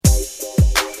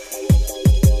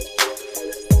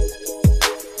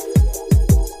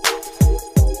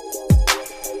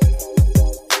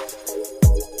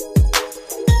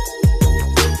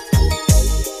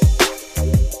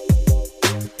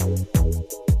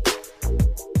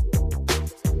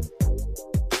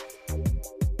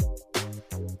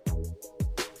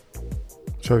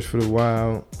Church for the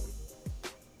Wild.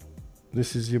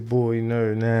 This is your boy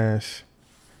Nerd Nash.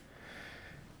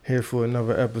 Here for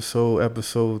another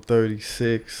episode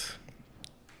 36.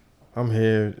 I'm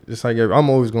here, just like I'm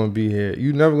always gonna be here.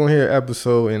 You never gonna hear an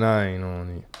episode and I ain't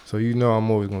on it. So you know I'm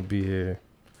always gonna be here.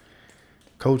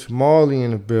 Coach Marley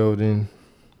in the building,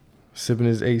 sipping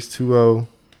his H2O.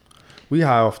 We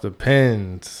high off the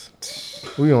pens.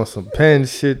 We on some pen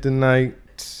shit tonight.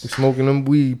 We smoking them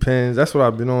weed pens. That's what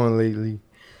I've been on lately.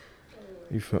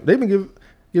 You feel? They've been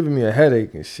giving me a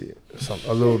headache and shit.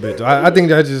 A little bit. I think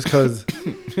that's just because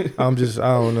I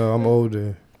don't know. I'm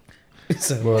older.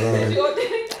 Because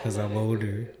I'm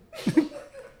older.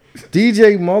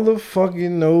 DJ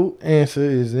motherfucking No Answer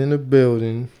is in the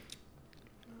building.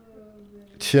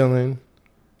 Chilling.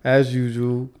 As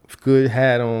usual. Good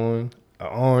hat on. An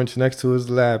orange next to his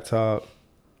laptop.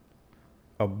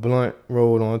 A blunt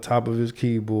rolled on top of his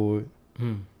keyboard.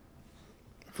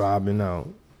 Vibing out.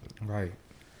 Right.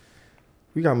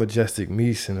 We got Majestic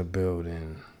Meese in the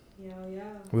building. Yo.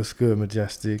 What's good,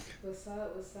 Majestic? What's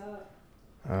up?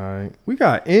 All right. We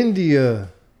got India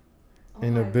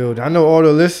in the building. I know all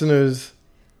the listeners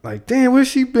like, damn, where's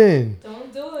she been?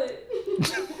 Don't do it.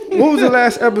 What was the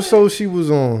last episode she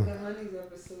was on? The Honey's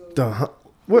episode.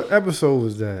 What episode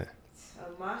was that?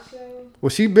 My show? Well,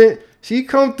 she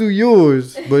come through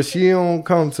yours, but she don't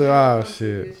come to our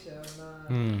shit.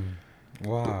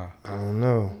 Wow. I don't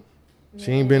know.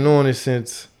 She ain't been on it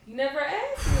since. You never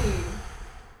asked me.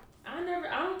 I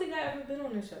don't think I ever been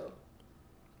on the show.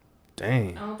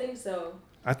 Dang. I don't think so.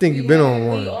 I think you've been on We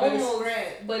one. almost,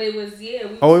 but it was, we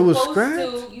Oh, it was supposed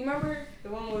scratched? to. You remember the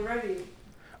one with Reddy?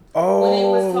 Oh. When it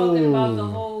was talking about the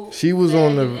whole. She was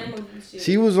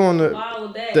on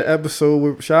the episode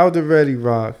with, shout out to Reddy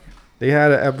Rock. They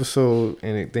had an episode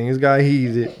and things got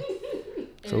heated.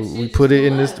 So we put it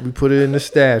in this. We put it in the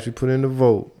stats. We put it in the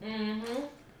vote.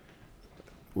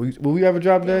 Will we ever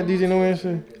drop that, DJ No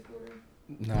Answer?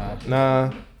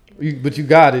 Nah. But you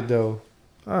got it though.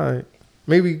 All right.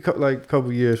 Maybe like a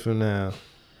couple years from now,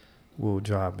 we'll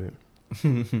drop it.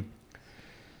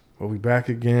 But we back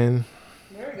again.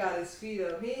 Nerd got his feet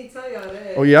up. He didn't tell y'all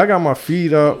that. Oh yeah, I got my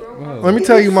feet up. Let me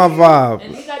tell you my vibe.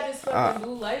 And he got this fucking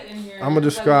blue light in here. I'm gonna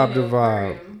describe the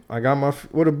vibe. I got my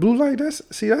the blue light.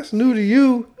 That's new to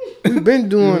you. We've been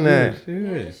doing that.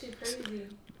 That shit crazy.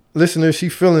 Listeners, she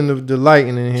feeling the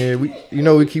lighting in here. We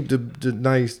keep the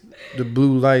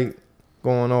blue light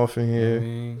going off in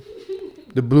here.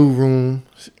 The blue room.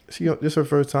 This her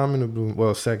first time in the blue.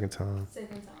 Well, second time.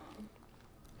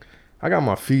 I got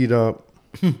my feet up.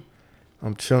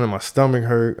 I'm chilling. My stomach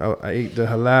hurt. I ate the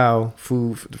halal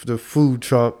food, the food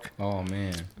truck. Oh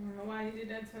man. I don't know why he did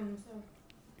that to himself.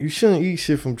 You shouldn't eat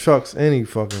shit from trucks any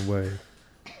fucking way.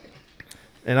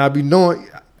 And I be knowing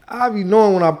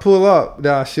when I pull up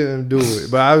that I shouldn't do it,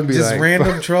 but I would be just like,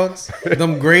 random trucks,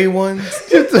 them gray ones.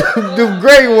 Just the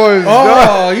gray ones.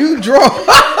 Oh, you drove.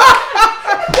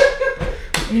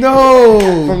 No,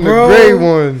 from bro. the gray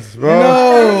ones, bro.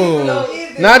 No.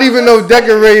 Not even no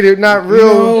decorated, not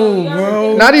real. No,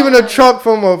 bro. Not even a truck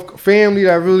from a family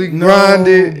that really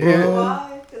grinded. Bro.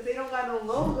 Why? Because they don't got no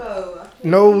logo.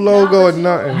 No logo or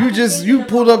nothing. You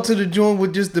pulled up to the joint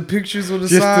with just the pictures on the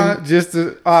side. Just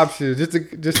the options,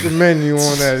 just the menu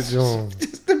on that joint.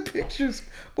 Just the pictures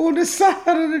on the side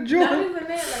of the joint. Not even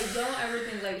that. Like, don't ever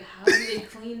think, like, how do they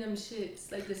clean them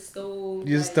shits? Like, the stove.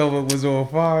 Your stomach was on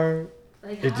fire.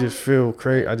 Like, It just feel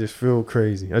crazy. I just feel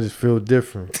crazy. I just feel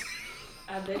different.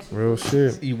 I bet you. Real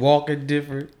shit. You walking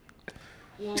different.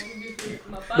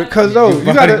 Because though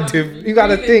you gotta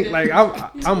different. think like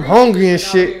I'm hungry and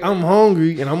shit. I'm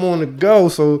hungry and I'm on the go.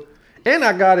 So and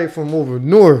I got it from over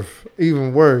north,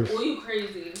 even worse. Well, you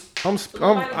crazy.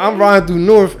 I'm riding through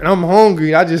north and I'm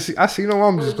hungry. I'm just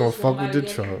gonna fuck with the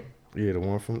truck. Yeah,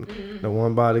 the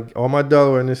one by all my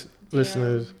Delaware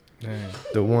listeners. Man.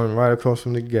 The one right across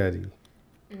from the Getty,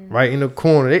 right in the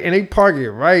corner. They park it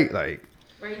right there.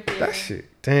 That shit.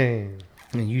 Dang.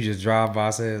 And you just drive by,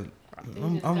 said,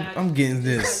 I'm getting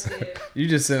this. You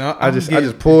just said, I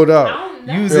just pulled up.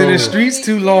 You was in the streets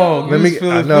too long.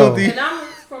 I know. And I'm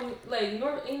from like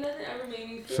North. Ain't nothing ever made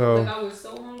me feel like I was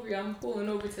so hungry. I'm pulling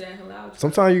over to that halal truck.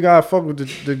 Sometimes you gotta fuck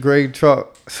with the gray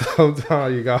truck.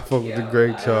 Sometimes you gotta fuck with the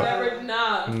gray truck.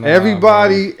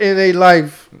 Everybody in their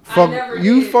life fuck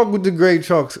with the gray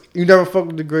trucks. You never fuck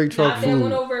with the gray truck food. Not that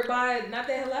went over by, not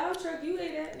that halal truck. You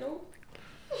ate that, nope.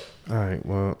 All right,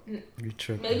 well, you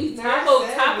tripping. Maybe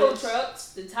taco trucks.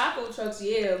 The taco trucks,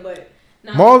 yeah, but.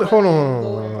 Marley, hold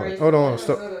on.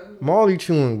 Stop. Marley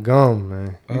chewing gum,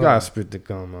 man. You gotta spit the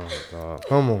gum out, dog.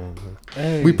 Come on, man.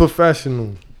 Hey. We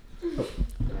professional.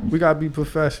 We gotta be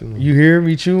professional. You hear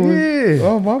me chewing? Yeah.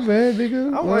 Oh, my bad,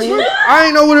 nigga. I'm like, what? I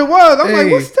ain't know what it was. I'm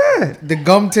like, what's that? The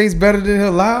gum tastes better than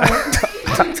halal.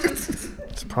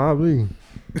 It's probably.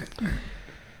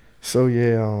 So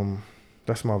yeah,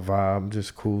 that's my vibe.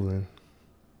 Just cooling.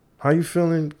 How you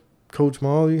feeling, Coach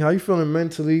Molly? How you feeling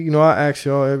mentally? You know, I ask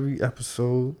y'all every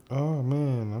episode. Oh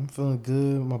man, I'm feeling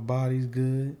good. My body's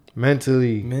good.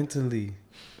 Mentally.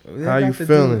 How you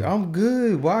feeling? I'm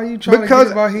good. Why are you trying to get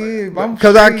in my head?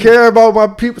 Because I care about my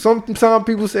people. Sometimes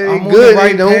people say they I'm good, on the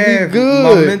right they don't path. be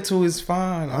good. My mental is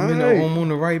fine. I'm on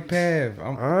the right path.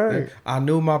 All right. I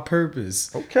know my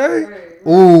purpose. Okay.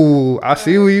 Ooh, I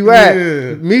see where you at.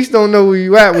 Yeah. Meese don't know where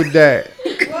you at with that.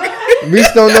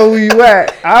 Meese don't know where you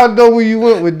at. I don't know where you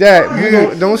went with that.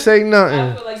 You don't say nothing.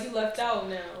 I feel like you left out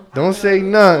now. Don't say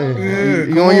nothing. Yeah,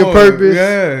 you on your purpose?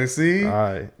 Yeah, see? All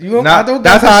right.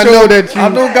 That's how I know that you... I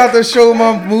don't got to show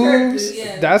my moves.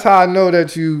 Yeah. That's how I know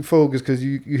that you focus, because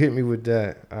you hit me with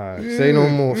that. All right. Yeah, say no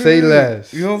more. Yeah. Say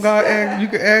less. You don't got to act. You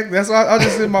can act. That's why I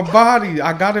just said my body.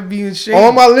 I got to be in shape.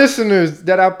 All my listeners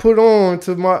that I put on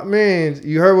to my man,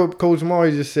 you heard what Coach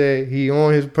Maury just said. He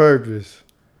on his purpose.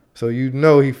 So you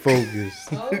know he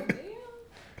focused. Oh, damn.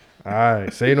 All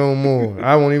right. Say no more.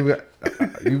 I won't even...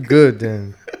 You good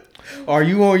then. Are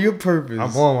you on your purpose?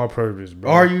 I'm on my purpose,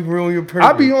 bro. Are you on your purpose?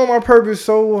 I be on my purpose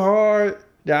so hard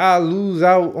that I lose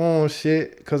out on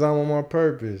shit because I'm on my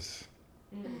purpose.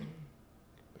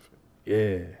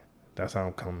 Yeah, that's how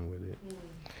I'm coming with it.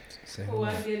 Oh,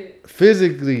 I get it.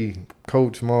 Physically,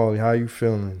 Coach Molly, how you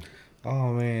feeling?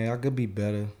 Oh, man, I could be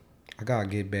better. I got to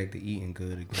get back to eating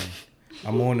good again.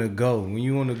 I'm on the go. When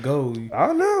you on the go,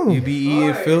 I know. You be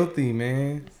eating filthy,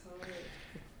 man.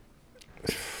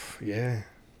 Yeah.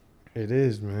 It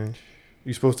is, man.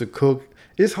 You supposed to cook.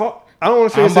 It's hard. I don't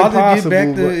want to say it's impossible. To get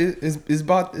back to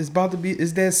it's about to be.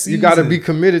 It's that season. You got to be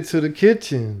committed to the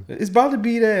kitchen. It's about to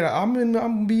be that.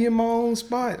 I'm be in my own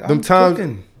spot. Them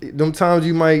times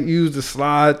you might use the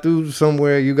slide through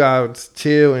somewhere. You got to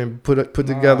chill and put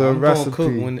together a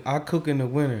recipe. When I cook in the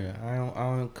winter, I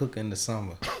don't cook in the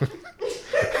summer.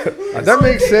 That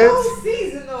makes sense.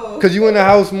 Cause you in the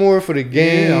house more for the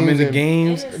games. Yeah, I'm in the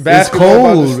games. It's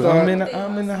cold. I'm in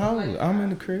the house. I'm in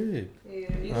the crib.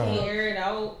 Yeah, you can't air it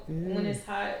out when it's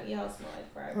hot. Your house smell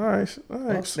like fried. All right.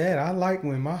 Fuck that. I like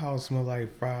when my house smell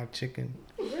like fried chicken.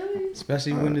 Really?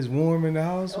 Especially when it's warm in the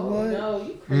house. Oh, what? no,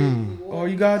 you crazy. All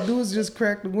you gotta do is just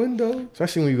crack the window.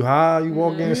 Especially when you high, you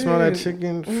walk in and smell that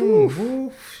chicken.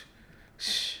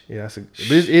 Yeah,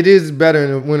 it is better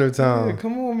in the wintertime. Yeah,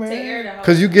 come on, man.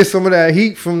 Because you get some of that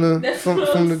heat from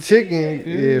the chicken.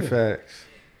 Yeah, facts.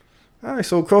 All right,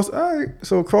 so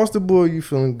across the board, you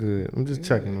feeling good. I'm just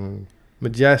checking on you.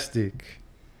 Majestic.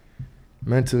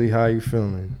 Mentally, how you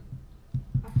feeling?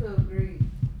 I feel great.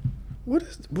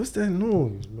 What's that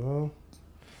noise, bro?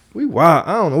 We wild.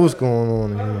 I don't know what's going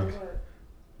on in here.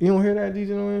 You don't hear that, DJ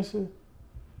No Answer?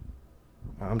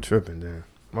 I'm tripping, then.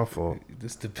 My fault.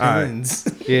 This depends.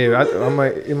 Right. Yeah, I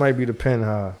might. It might be the pen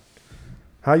high.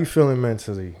 How you feeling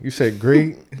mentally? You said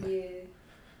great. Yeah.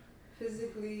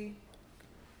 Physically,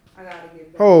 I gotta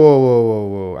get back.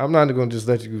 Whoa! I'm not gonna just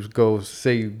let you go.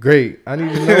 Say you great. I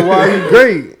need to know why you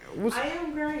great. I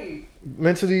am great.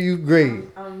 Mentally, you great.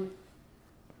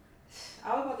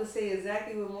 I was about to say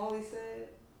exactly what Molly said,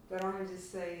 but I'm gonna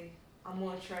just say I'm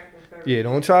on track with everything. Yeah,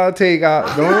 don't try to take out.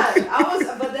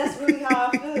 But that's really how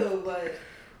I feel. But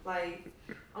like,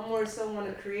 I'm more so want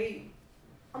to create.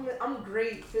 I'm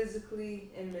great physically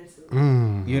and mentally.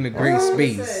 You're in a great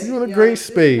space. You in a great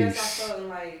space. I felt in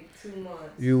like 2 months.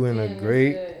 You in a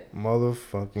great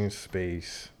motherfucking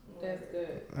space. That's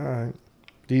good. All right,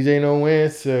 DJ No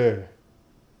Answer.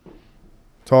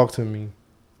 Talk to me.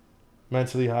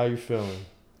 Mentally, how you feeling?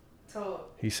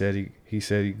 Talk. He said he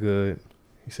good.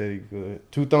 He said he good.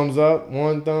 2 thumbs up,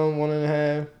 1 thumb,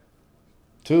 1.5,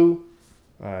 2.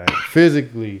 All right.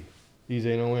 Physically,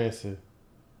 DJ No Answer.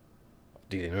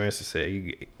 DJ No Answer said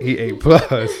he A+.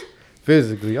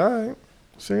 Physically, all right.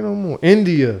 Say no more.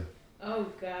 India. Oh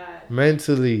God.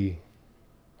 Mentally,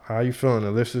 how you feeling?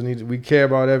 The listeners we care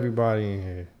about everybody in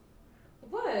here.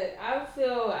 What?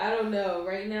 I don't know.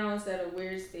 Right now it's at a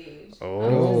weird stage. Oh.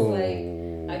 I'm just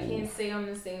like, I can't say I'm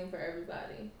the same for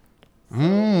everybody. So,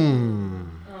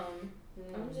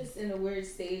 I'm just in a weird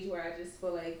stage where I just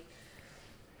feel like,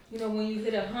 you know, when you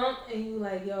hit a hump and you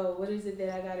like, yo, what is it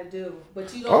that I gotta do?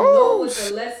 But you don't know what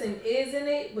the lesson is in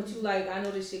it, but you like, I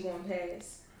know this shit going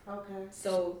pass. Okay.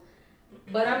 So,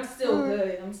 but I'm still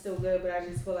good. But I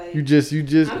just feel like you just. I'm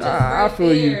just I feel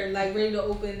there, you. like ready to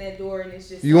open that door, and it's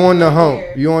just you on the hump.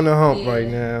 there. You on the hump right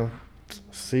now.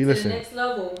 See, listen. The next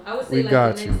level. I would say we like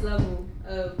got the you. next level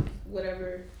of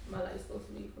whatever my life's supposed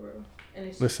to be for real.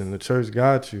 Listen, the church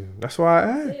got you. That's why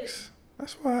I asked.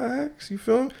 That's why I asked. You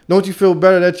feel me? Don't you feel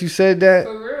better that you said that?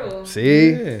 For real.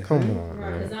 See? Yeah. Come on,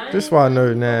 Right, 'cause man. I This ain't why fucking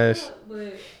Nerd Nash up,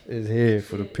 but is here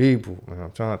for the shit. people. Man,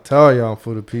 I'm trying to tell y'all I'm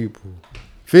for the people.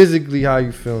 Physically, how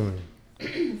you feeling?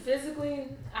 physically,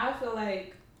 I feel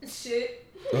like shit.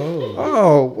 Oh.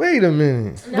 Oh, wait a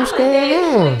minute. Not What's like going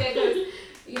that, on? Like that,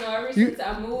 'cause, ever You- since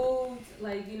I moved,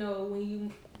 like, when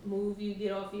you move, you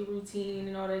get off your routine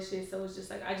and all that shit. So it's just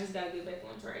like, I just gotta get back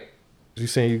on track. You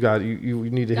saying you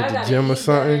need to I hit the gotta gym or eat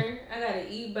something? better. I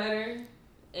gotta eat better.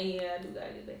 And yeah, I do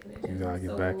gotta get back in the gym. You gotta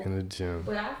get back in the gym.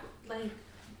 But I, like,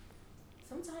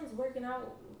 sometimes working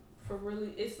out for really,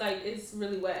 it's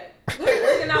really whack.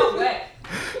 Working out whack.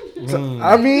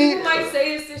 I mean, People might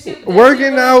say it's this shit, but that working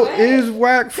shit really out whack. is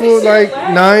whack That for shit like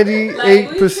whack.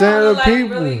 98% of Like, we tryna,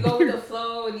 like, really people. go with the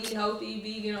flow and eat healthy,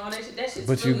 vegan, all that shit. That shit's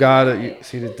But really you gotta whack.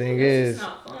 see the thing That is, shit's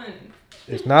not fun.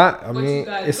 it's not. I But you mean,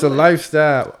 gotta it's do a it.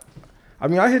 lifestyle. I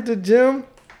mean, I hit the gym.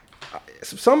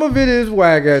 Some of it is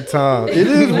whack at times. It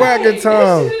is whack at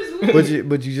times. But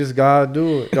you just gotta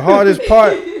do it. The hardest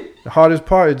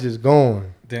part is just going.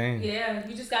 Dang. Yeah,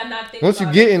 you just gotta not think Once you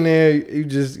about get it. in there, you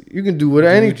can do what Do what you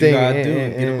anything gotta do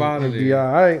and get and, up out of and be there.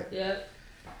 all right. Yeah.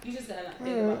 You just gotta not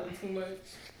think about it too much.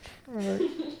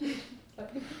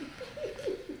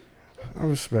 I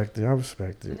respect it. But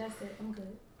that's it. I'm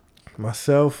good.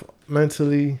 Myself,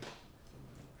 mentally,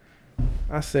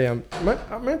 I say I'm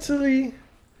mentally.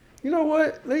 You know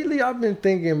what? Lately, I've been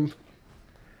thinking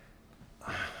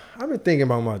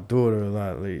about my daughter a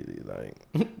lot lately. Like,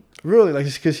 really, like,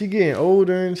 cause she getting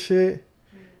older and shit,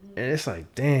 and it's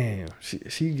like, damn,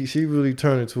 she really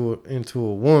turned into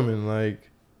a woman. Like,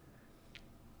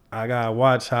 I gotta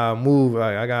watch how I move.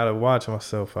 Like, I gotta watch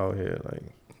myself out here. Like,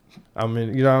 I'm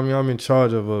in, you know what I mean? I'm in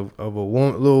charge of a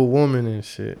little woman and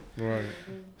shit. Right.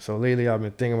 So lately I've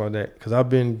been thinking about that because I've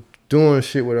been doing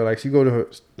shit with her. Like, she go to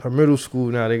her middle school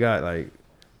now. They got like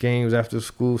games after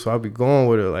school, so I'll be going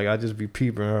with her. Like, I just be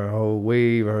peeping her whole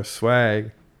wave, her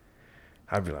swag.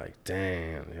 I'd be like,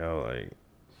 damn, yo, like,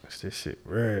 this shit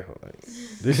real. Like,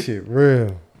 this shit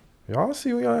real. Y'all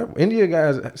see when y'all India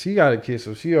guys, she got a kid,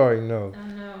 so she already know. I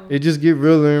know. It just get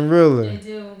realer and realer. They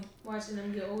do. Watching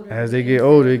them get older. As they get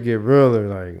older, it get realer.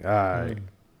 Like, all right.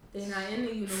 They're not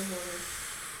into you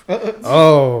no more.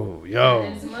 Oh, Not yo.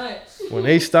 as much. When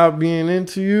they stop being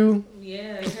into you,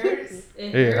 Yeah, it hurts.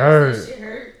 It hurts. That shit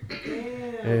hurt.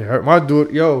 it hurt. My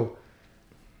daughter, yo,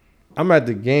 I'm at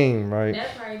the game, right? That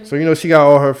probably So, she got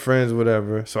all her friends,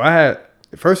 whatever. So at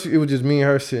first it was just me and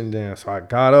her sitting down. So I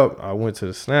got up, I went to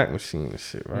the snack machine and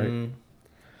shit, right? Mm.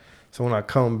 So when I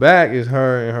come back, it's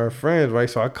her and her friends, right?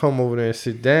 So I come over there and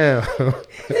sit down.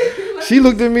 She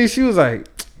looked at me, she was like,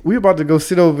 we about to go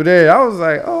sit over there. I was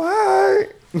like, oh, all right.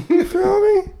 You feel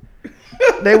me?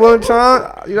 They weren't trying,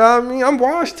 you know what I mean? I'm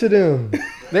washed to them.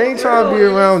 They ain't trying to be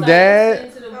around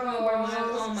dad. To the point where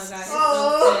oh my god,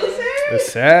 Oh, it's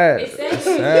so sad. It's sad. It's It's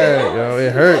sad, yo.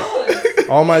 It hurt.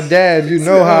 All my dads, you He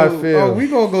know said, how I oh, feel. Oh, we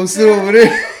gonna go sit over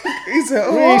there. He said,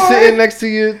 oh, We ain't all sitting right. next to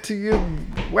your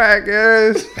whack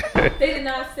ass. They did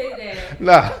not say that.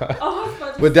 Nah. Oh, I was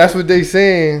about to But say- that's what they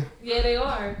saying. Yeah, they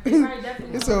are. They probably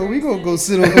definitely. He said, oh, we already gonna go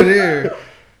said sit over there.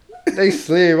 They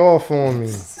slave off on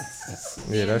me.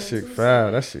 Yeah, that shit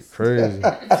foul. That shit crazy. it. 2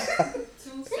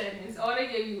 seconds. All they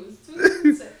gave you was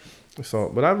 2 seconds. So,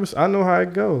 but I know how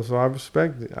it goes, so I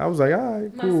respect it. I was like, all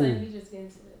right, My cool. son, he just getting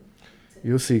to the.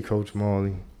 You'll see, Coach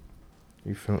Marley.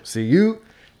 You feel?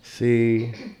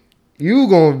 You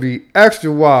gonna be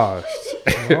extra washed.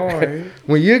 All right.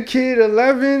 When your kid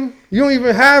 11, you don't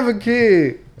even have a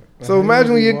kid. So I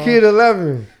imagine when ain't your kid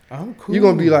 11, I'm cool. you're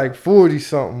gonna be like 40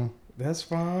 something, that's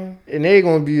fine. and they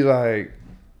gonna be like,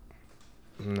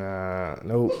 nah,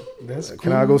 nope. That's cool.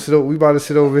 Can I go sit over? We about to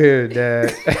sit over here,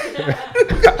 Dad.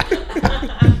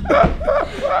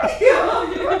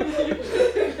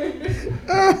 We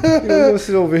gonna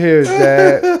sit over here,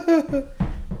 Dad.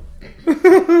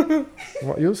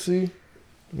 Well, you'll see.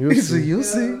 You'll He said, see. you'll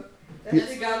see. That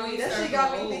shit got me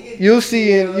thinking. You'll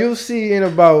see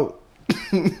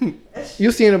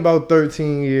in about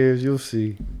 13 years. You'll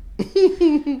see.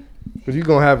 Cause you're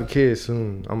gonna have a kid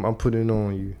soon. I'm putting it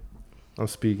on you. I'm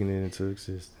speaking it into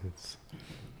existence,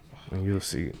 and you'll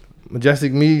see.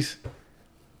 Majestic Meese.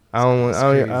 I don't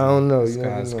know. This You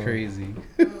never guy's know. crazy.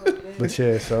 But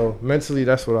yeah, so mentally,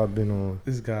 that's what I've been on.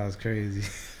 This guy's crazy.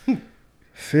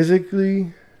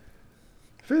 Physically,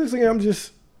 I'm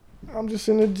just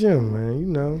in the gym,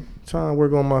 man. Trying to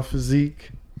work on my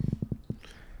physique.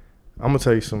 I'm gonna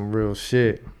tell you some real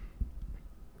shit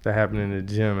that happened in the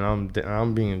gym, and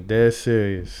I'm being dead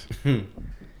serious.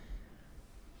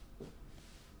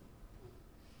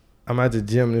 I'm I'm at the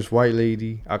gym. This white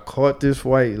lady. I caught this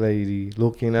white lady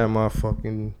looking at my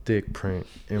fucking dick print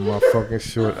in my fucking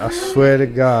short. I swear to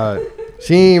God,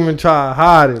 she ain't even try to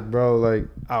hide it, bro. Like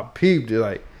I peeped it.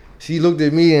 Like she looked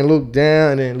at me and looked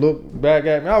down and then looked back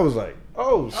at me. I was like,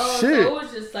 oh shit. So it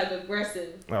was just like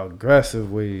aggressive.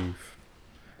 Aggressive wave.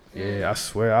 Yeah, I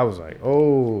swear. I was like,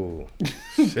 oh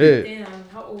shit. Damn,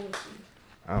 how old was she?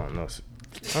 I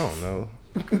don't know.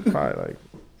 Probably like,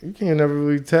 you can't never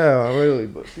really tell, really.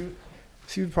 But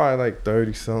she was probably like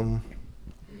 30 something.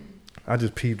 I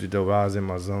just peeped it though. I was in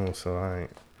my zone, so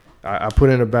I put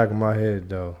it in the back of my head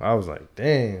though. I was like,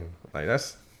 damn, like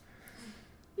that's.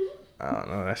 I don't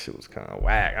know. That shit was kind of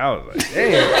whack. I was like,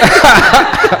 damn.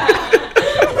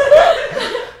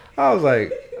 I was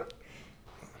like,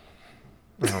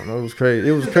 I don't know. It was crazy.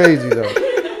 It was crazy though.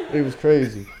 It was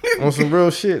crazy. On some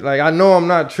real shit. Like, I know I'm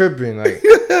not tripping. Like,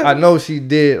 I know she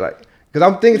did. Like, because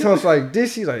I'm thinking to myself, like, did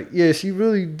she? Like, yeah, she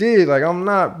really did. Like, I'm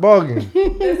not bugging.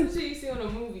 That's what you see on a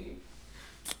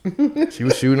movie. She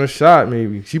was shooting a shot,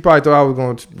 maybe. She probably thought I was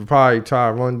going to probably try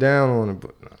to run down on her,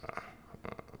 but nah.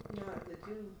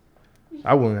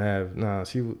 I wouldn't have. Nah,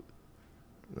 she would.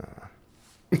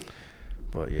 Nah.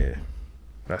 But, yeah.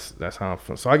 That's how I'm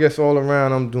feeling. So, I guess all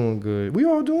around, I'm doing good. We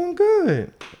all doing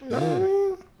good. You know what I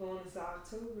mean? Going into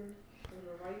October. On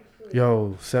the right foot.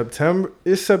 Yo, September.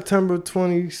 It's September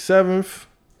 27th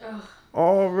Ugh.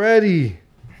 already.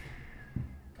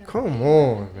 Come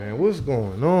on, man. What's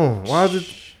going on? Why is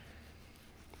it?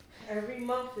 Every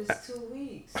month is 2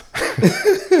 weeks.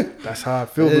 That's how I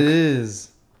feel. It is.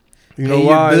 You know Pay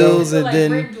why? your though? bills and like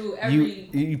then rent due every-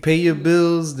 you pay your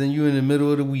bills, then you in the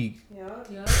middle of the week. Yeah.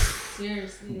 Yup,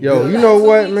 seriously. Yo, you Like know 2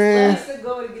 what, weeks man? left. That's the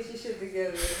goal to get your shit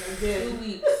together. 2 Again.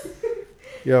 weeks.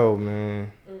 Yo,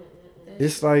 man.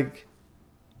 It's like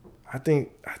I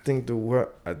think the world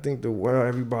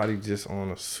everybody just on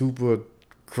a super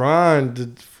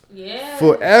grind Yeah.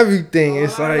 for everything. All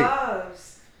It's our like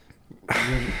lives.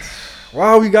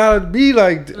 why we gotta be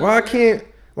like why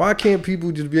can't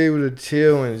people just be able to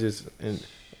chill and just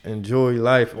enjoy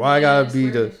life? Why I gotta be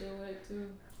the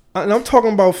and I'm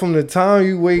talking about from the time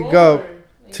you wake up Born.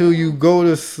 till you go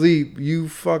to sleep, you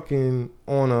fucking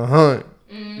on a hunt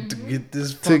To get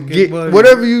this to fucking get money.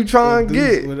 whatever you trying to Do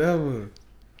get. whatever.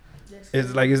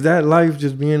 It's like, is that life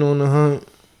just being on the hunt?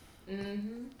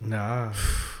 Mm-hmm. Nah.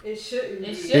 It shouldn't be.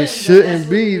 It It shouldn't, shouldn't That's what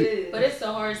be. it is. But it's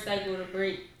a hard cycle to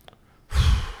break.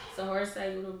 It's a hard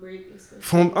cycle to break.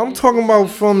 I'm talking about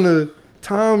from the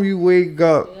time you wake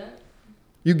up, Yeah.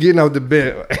 you getting out the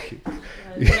bed, like,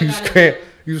 Like,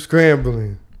 you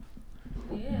scrambling,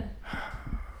 Yeah.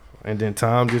 and then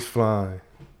time just flying.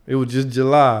 It was just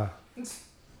July.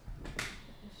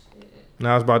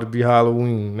 Now it's about to be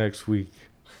Halloween next week.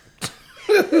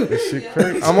 This shit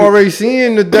crazy. I'm already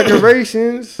seeing the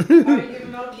decorations. Are you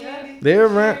giving out candy? They're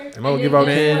around. Am I gonna give out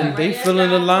Man, candy? they Right filling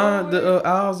the after line, October. the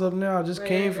aisles up now. I just Right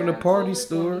came after from the party October, it's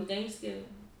gonna store. be Thanksgiving.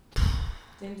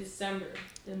 Then December.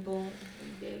 Then boom.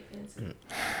 We get into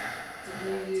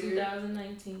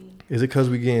 2019. Is it because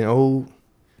we getting old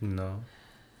No.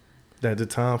 that the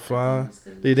time I fly? think it's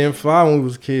 'cause They didn't fly when we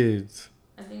was kids.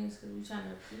 I think it's because we're trying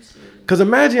to appreciate it. Cause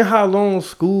imagine how long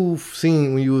school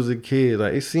seemed when you was a kid.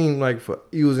 Like it seemed like for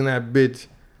you was in that bitch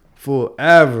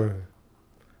forever.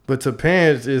 But to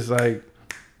parents, it's like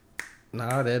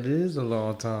Nah, that is a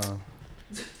long time.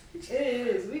 It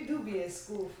is. We do be in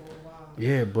school for a while.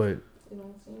 yeah, but It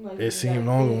don't seem like it seemed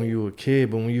longer when you were a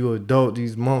kid. But when you were adult,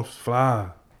 these months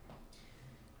fly.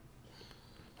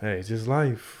 Hey, it's just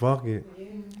life. Fuck it. Yeah.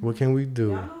 What can we do?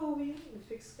 Y'all know we the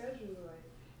fixed schedule. Like,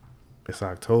 It's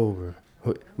October.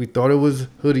 We thought it was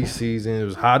hoodie season. It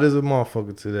was hot as a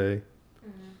motherfucker today.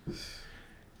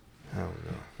 I don't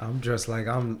know. I'm dressed like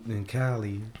I'm in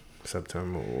Cali.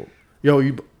 September. Yo,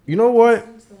 you know what?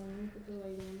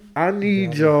 I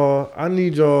need y'all.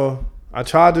 I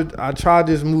tried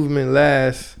this movement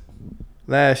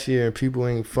last year and people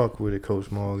ain't fuck with it,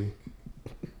 Coach Marley.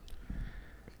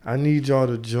 I need y'all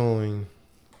to join.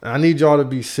 I need y'all to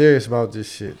be serious about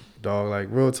this shit, dog. Like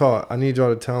real talk. I need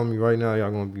y'all to tell me right now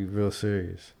y'all gonna be real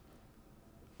serious.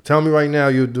 Tell me right now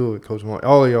you'll do it, Coach Marley.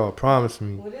 All of y'all, promise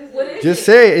me. what is What it? is Just it?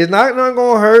 say it. It's not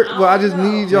gonna hurt, but I just know.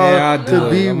 need y'all Yeah, I to do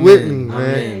be it. I'm with in. me, I'm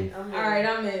man. in. I'm All right,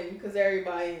 I'm in because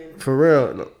everybody in. For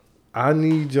real, look, I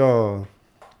need y'all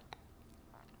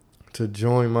to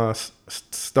join my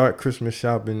Start Christmas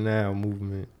Shopping Now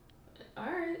movement. All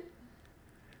right.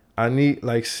 I need,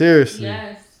 like, seriously,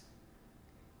 Yes.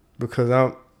 because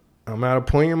I'm at a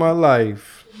point in my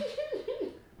life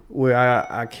where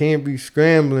I can't be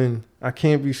scrambling. I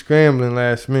can't be scrambling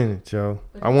last minute, yo.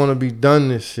 I want to be done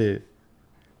this shit.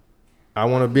 I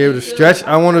want to be able to stretch.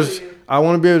 I want I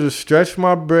want to be able to stretch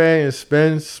my bread and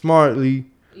spend smartly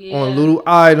Yeah. on little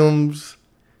items,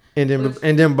 and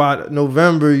then by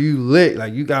November you lit.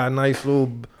 Like you got a nice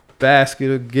little basket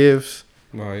of gifts.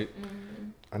 Right.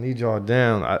 I need y'all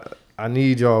down. I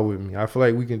need y'all with me. I feel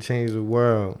like we can change the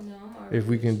world No, if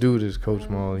we can do this, Coach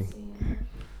Molly. See.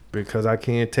 Because I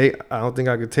don't think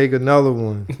I could take another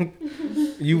one.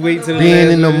 You wait till the Being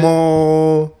last in the minute.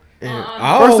 mall. And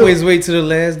I First of- always wait till the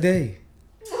last day.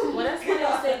 Well, that's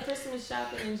why they say Christmas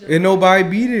shopping in July. And nobody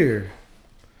be there.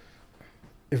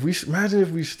 Imagine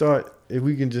if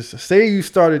we can just say you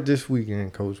started this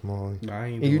weekend, Coach Molly. I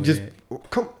ain't And you doing just that.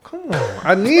 come on.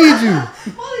 I need you.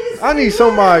 I need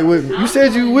somebody with me. You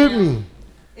said you with me.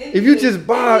 If you just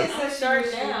buy, Start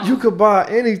now. you could buy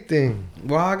anything.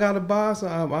 Well, I gotta buy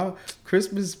something.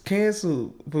 Christmas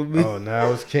canceled for me. Oh,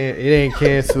 now it ain't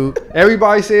canceled.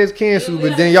 Everybody says canceled,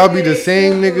 but then y'all be the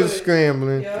same niggas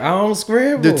scrambling. I don't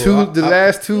scramble. The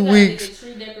last 2 You gotta weeks. get the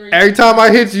tree decorated. Every time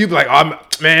I hit you be like, I'm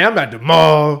at the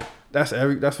mall. That's what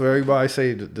everybody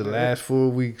say. The last 4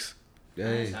 weeks. I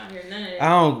ain't trying to hear none of that. I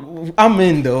don't. I'm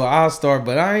in though. I'll start,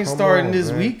 but I ain't Come starting on, this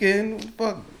man. weekend.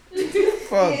 Fuck.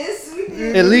 Yes, we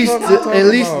did. At least What you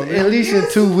talking about, man? at least in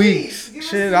 2 weeks.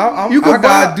 Shit, I You could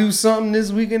gotta buy- do something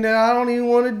this weekend that I don't even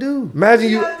want to do. Imagine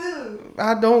you.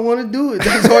 I don't want to do it.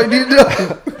 That's all you need to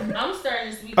do. I'm starting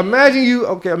this weekend. Imagine you.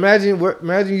 Okay,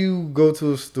 imagine you go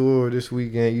to a store this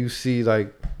weekend. You see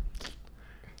like.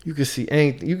 You can see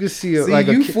anything. You can see, See, like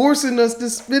you a. forcing us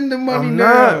to spend the money I'm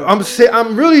now. not.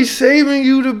 I'm really saving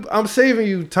you. I'm saving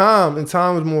you time, and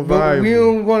time is more But valuable. we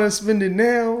don't want to spend it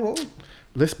now.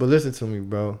 Listen to me,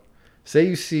 bro. Say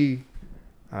you see,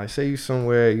 I say you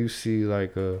somewhere. You see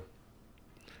like a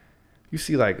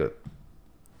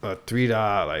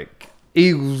 $3 like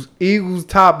Eagles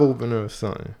top opener or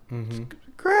something. Mm-hmm.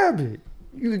 Grab it.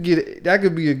 You could get it. That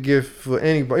could be a gift for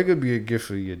anybody. It could be a gift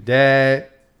for your dad.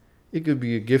 It could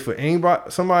be a gift for anybody,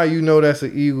 somebody you know that's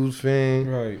an Eagles fan,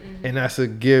 Right. and that's a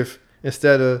gift.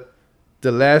 Instead of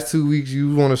the last 2 weeks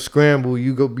you want to scramble,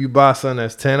 you buy something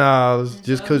that's $10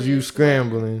 just because you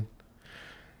scrambling.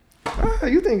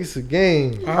 You think it's a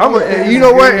game? You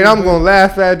know what? And I'm gonna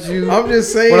laugh at you. I'm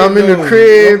just saying. When I'm in the though,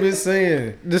 crib, I'm just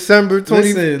saying. December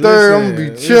 23rd, Listen, I'm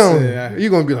gonna be chilling. You're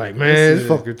gonna be like, man, it's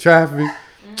listen. fucking traffic.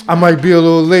 I might be a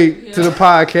little late to the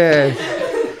podcast.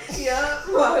 Yeah,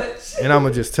 much. And I'm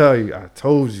gonna just tell you, I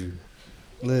told you.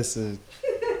 Listen.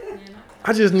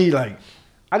 I just need like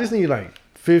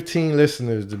 15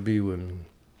 listeners to be with me.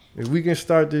 If we can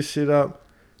start this shit up,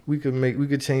 we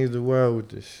could change the world with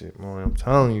this shit, man. I'm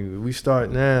telling you, if we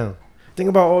start now. Think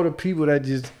about all the people that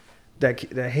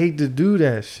hate to do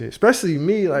that shit. Especially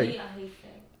me, like Me, I hate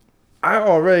that. I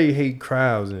already hate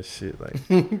crowds and shit. Like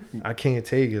I can't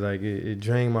take it. Like it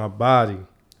drained my body.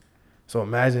 So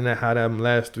imagine how that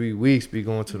last 3 weeks be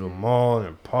going to the mall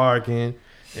and parking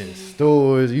and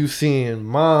stores. You seeing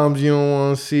moms you don't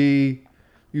want to see.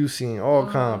 You seeing all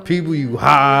kind of people you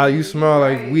high. You smell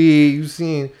like weed. You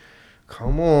seeing.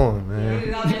 Come on, man.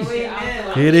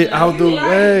 Get it out the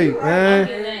way,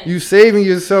 man. You saving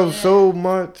yourself so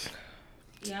much.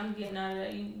 Yeah, I'm getting out of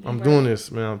that. I'm doing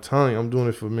this, man. I'm telling you, I'm doing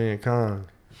it for mankind.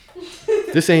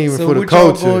 This ain't even So for the what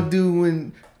y'all culture. gonna do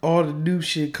when all the new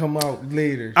shit come out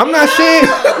later? I'm not saying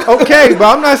okay,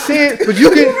 but I'm not saying. But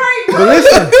you can. But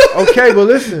listen, okay, but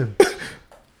listen.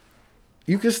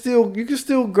 You can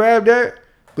still grab that,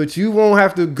 but you won't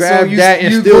have to grab that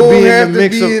and still be in the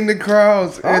mix be of. in the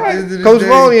crowds All at right. the end of the Coach day.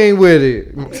 Molly ain't with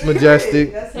it,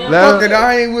 Majestic. That's Let Fuck him- it,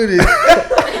 I ain't with it.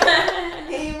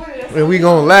 and we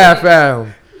gonna laugh at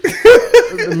him.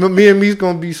 Me and me's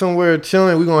gonna be somewhere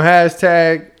chilling. We gonna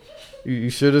hashtag. You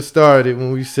should have started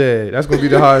when we said. That's gonna be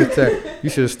the hashtag. You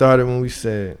should have started when we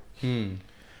said. I'm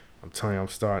telling you, I'm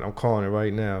starting. I'm calling it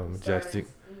right now, Majestic.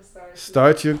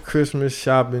 Start your Christmas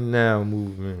shopping now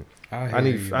movement. I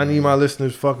need my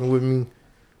listeners fucking with me.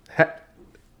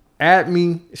 At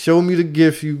me, show me the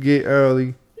gift you get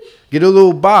early. Get a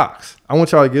little box. I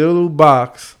want y'all to get a little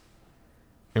box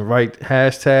and write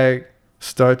hashtag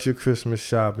start your Christmas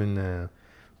shopping now.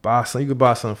 Buy some. You can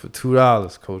buy something for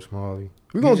 $2, Coach Molly.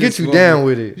 We're gonna get you down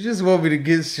with it. You just want me to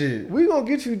get shit. We gonna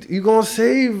get you. You gonna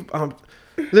save.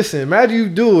 Listen, imagine you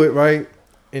do it right,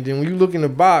 and then when you look in the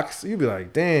box, you be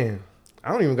like, damn.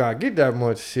 I don't even gotta get that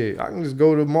much shit. I can just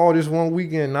go to the mall this one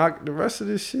weekend and knock the rest of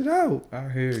this shit out. I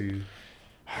hear you.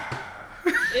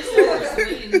 It's so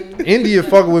sweet. India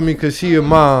fucking with me because she a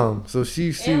mom, so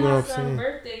she see And what my I'm son's saying.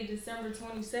 birthday, December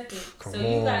 22nd. Come So you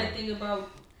on. gotta think about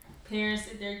parents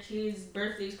that their kids'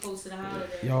 birthdays close to the holiday.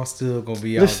 Y'all still gonna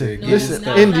be Listen, out there. No, getting listen,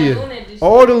 stuff. India. I'm not doing that this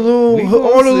All year. the little, We gonna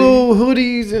all the see. little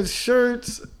hoodies and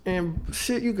shirts and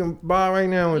shit you can buy right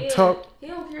now and Yeah, tuck. he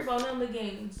don't care about none of the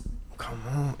games. come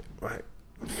on, like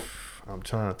I'm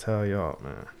trying to tell y'all,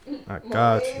 man. I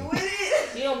got you.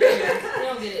 You don't get it. You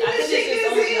don't get it. I think it's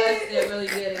just only us that really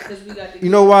get it because we got the. You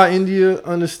know why India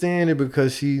understand it?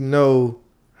 Because she know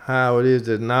how it is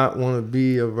to not want to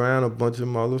be around a bunch of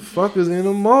motherfuckers in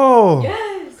the mall. Yes.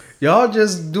 Y'all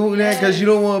just doing that because you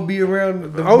don't want to be around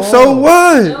the Oh, mall. so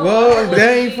what? No. Well,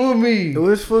 that ain't for me. It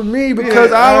was for me because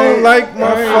Yeah, I don't right, like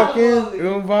my right. fucking. It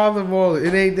don't bother me.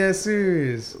 It ain't that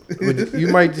serious. But you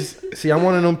might just see. I'm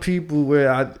one of them people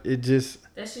where it just.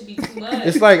 That should be too much.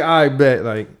 It's like I bet,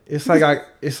 like it's like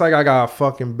I got a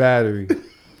fucking battery,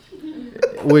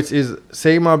 which is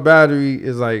say my battery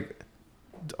is like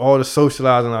all the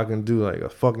socializing I can do, like a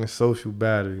fucking social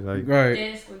battery. Like Right.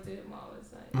 That's what the mall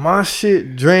is like. my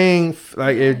shit drain,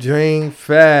 like it drain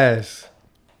fast.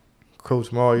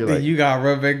 Coach Mario, Then like you gotta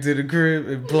run back to the crib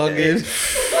and plug in.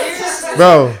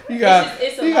 bro, You got.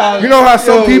 It's a You lot. got. you know how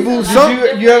some Yo, people, did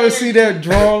some you ever see that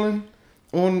drawing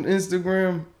on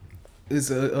Instagram? It's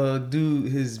a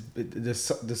dude. The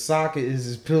socket is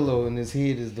his pillow and his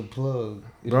head is the plug.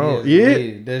 And Bro, he has a yeah.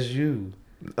 head. That's you.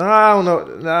 I don't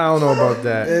know about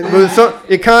that, but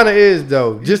it kind of is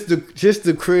though. Just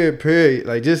the crib period,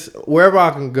 like just wherever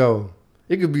I can go.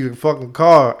 It could be the fucking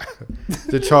car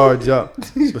to charge up.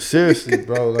 But seriously,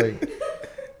 bro, like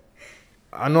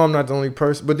I know I'm not the only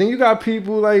person, but then you got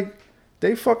people like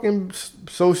they fucking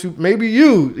social. Maybe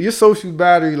your social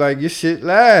battery, like your shit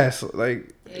lasts.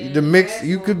 Like the mix,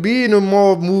 you could be in the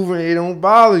mall moving, it don't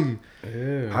bother you.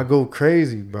 Yeah. I go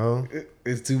crazy, bro.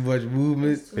 It's too much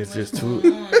movement. It's just going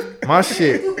too. on. My It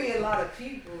shit, could be a lot of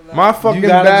people. Like, my fucking You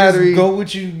gotta battery. just go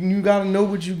what you gotta know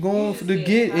what you going for to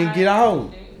get and get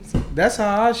out. That's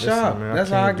how I shop. man, I That's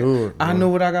how I can't do it, I bro. know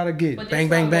what I gotta get. But Bang,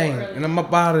 that's bang, why I bang, go early. and I'm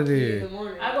up out of in there. the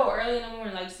morning. I go early in the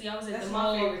morning. Like, see, I was at That's the my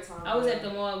mall. favorite time. I was at the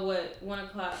mall, 1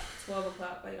 o'clock, 12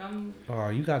 o'clock. Like, I'm. Oh,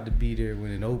 you got to be there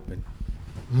when it open.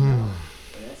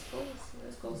 That's close.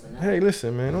 That's close enough. Hey,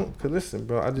 listen, man. Cause listen,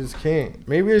 bro. I just can't.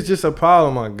 Maybe it's just a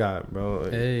problem I got, bro.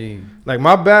 Hey, Like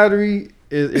my battery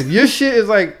is. If your shit is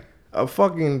like a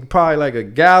fucking probably like a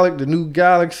the new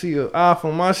Galaxy or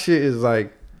iPhone. My shit is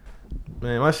like,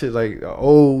 man. My shit like an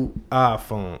old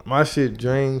iPhone. My shit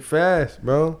drain fast,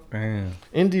 bro. man.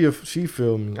 India, she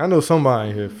feel me. I know somebody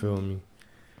in here feel me.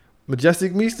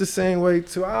 Majestic Meats the same way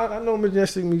too. I know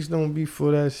Majestic Meats don't be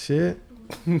for that shit.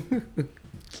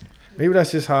 Maybe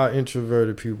that's just how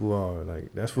introverted people are.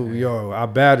 Like that's what we are. Our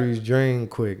batteries drain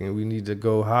quick, and we need to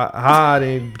go hot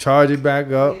and charge it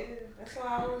back up. Yeah, that's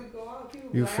why I really go out. People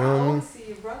You be like, feel I me? want to see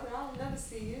your brother. I don't never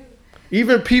see you.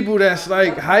 Even people that's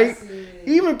like I hype, see you.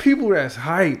 even people that's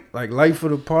hype, like life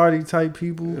of the party type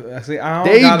people. I say I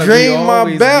don't They gotta be drain my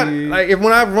always battery. be- Like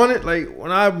when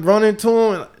I run into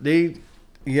them, they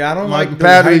yeah, I don't my like the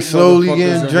battery hype slowly motherfuckers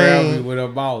getting around drained. me with a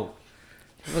bout.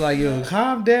 I'm like, yo,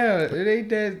 calm down. It ain't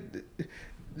that.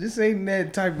 This ain't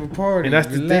that type of party. And that's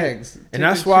the thing. Relax. And Take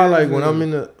that's a why, chill like, when pill. I'm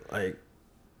in the, like,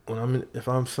 if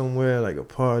I'm somewhere, like, a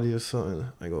party or something,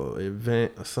 like, or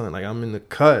event or something, like, I'm in the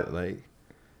cut, like,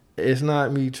 it's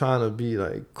not me trying to be,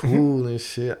 like, cool and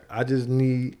shit.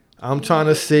 I'm trying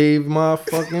to save my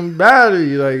fucking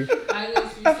battery. Like, I get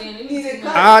what you're saying. It be too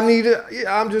much. I need it.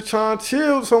 Yeah, I'm just trying to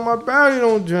chill so my battery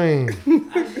don't drain.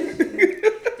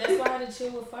 That's why I had to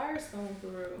chill with Firestone for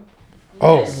real.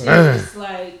 Oh, That shit man. was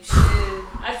like, shit.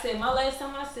 I said, my last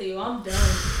time I see you, I'm done.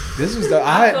 This was the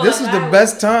I feel this like was the I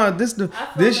best was- time. I feel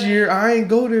This like- year I ain't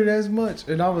go there as much,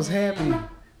 and I was happy. I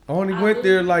only I went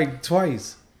there really- like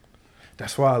twice.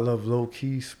 That's why I love low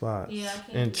key spots Yeah, I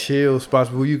can't and do chill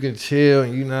spots where you can chill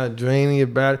and you're not draining your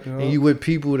battery, Yeah. and you with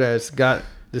people that's got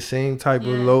the same type of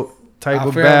Yes. type I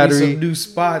of found me battery. some new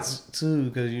spots too,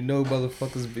 because you know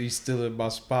motherfuckers be stealing my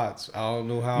spots. I don't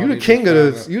know how. You the king of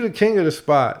the you the king of the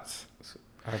spots.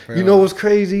 You know what's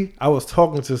crazy? I was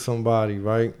talking to somebody,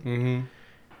 right? Mm-hmm.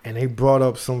 And they brought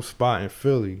up some spot in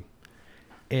Philly.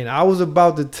 And I was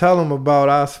about to tell them about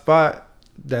our spot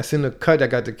that's in the cut that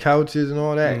got the couches and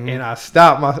all that. Mhm. And I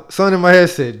stopped. My son in my head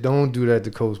said, don't do that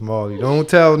to Coach Marley. Don't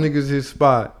tell niggas his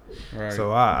spot. Right.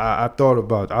 So I thought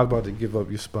about it. I was about to give up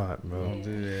your spot, bro. Don't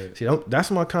do that. See,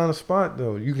 that's my kind of spot,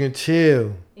 though. You can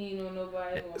chill. And you know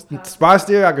nobody gonna pop Spots up.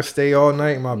 there, I can stay all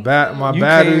night. My You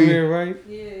battery. came there, right?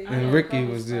 Yeah. I And know a Ricky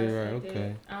couple was there, spots right? like that.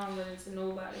 Okay. I don't run into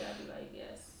nobody. I be like,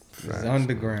 yes. It's Facts,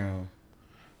 underground.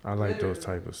 I like those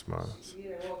type of spots. Yeah,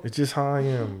 well, It's just how I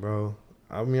am, bro.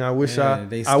 I mean, I wish They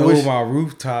I stole wish my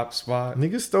rooftop spot.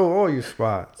 niggas stole all your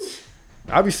spots.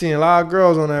 I be seeing a lot of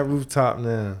girls on that rooftop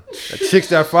now. The chicks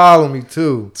that follow me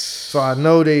too, so I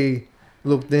know they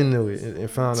looked into it and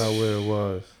found out where it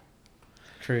was.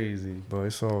 Crazy. But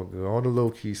it's all good. All the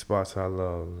low key spots I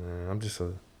love, man.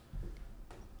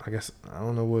 I guess I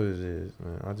don't know what it is,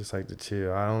 man. I just like to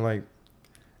chill. I don't like.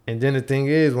 And then the thing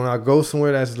is, when I go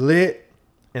somewhere that's lit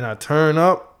and I turn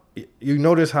up, you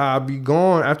notice how I be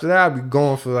gone. After that, I be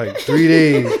gone for like 3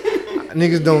 days.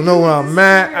 Niggas don't know where I'm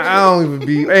at. I don't even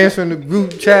be answering the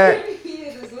group chat.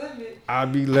 I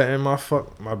be letting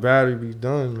my battery be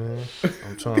done, man.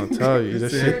 I'm trying to tell you.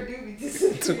 This shit.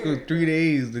 It took me 3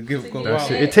 days to go That out.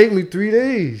 shit. It take me 3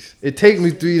 days.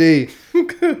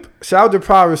 Shout out to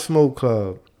Private Smoke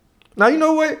Club. Now you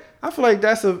know what? I feel like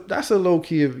that's a low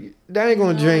key. That ain't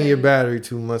gonna drain your battery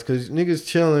too much because niggas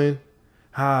chilling,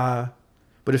 high.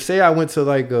 But if say I went to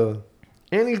like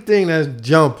anything that's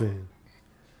jumping,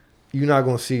 you're not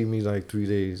gonna see me like 3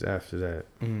 days after that.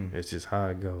 It's just how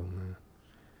it go, man.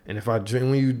 And if I drink,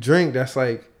 when you drink, that's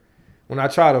like when I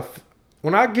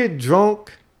get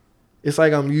drunk, it's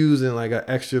like I'm using like an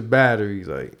extra battery.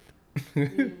 Like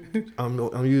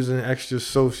I'm using an extra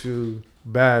social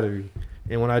battery.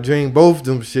 And when I drink both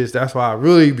them shits, that's why I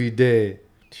really be dead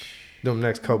them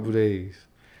next couple days.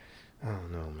 I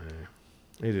don't know, man.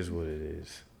 It is what it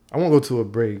is. I want to go to a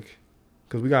break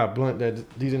because we got a blunt that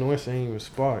these in the West ain't even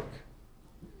spark.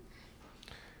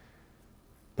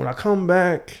 When I come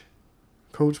back,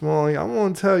 Coach Molly, I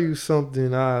want to tell you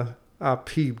something I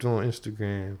peeped on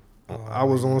Instagram. I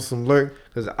was on some lurk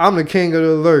because I'm the king of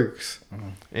the lurks.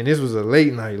 And this was a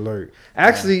late night lurk.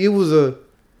 Actually, it was a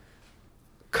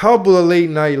couple of late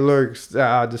night lurks that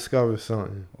I discovered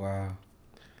something. Wow.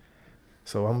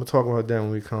 So I'm going to talk about that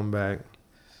when we come back.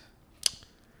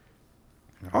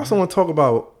 I also want to talk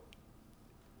about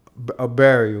a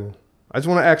burial. I just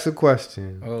want to ask a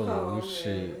question. Oh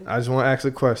shit. I just want to ask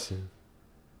a question.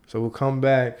 So we'll come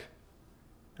back.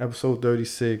 Episode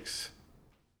 36.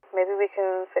 Maybe we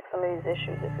can fix some of these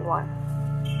issues if you want.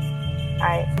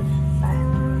 Alright, bye.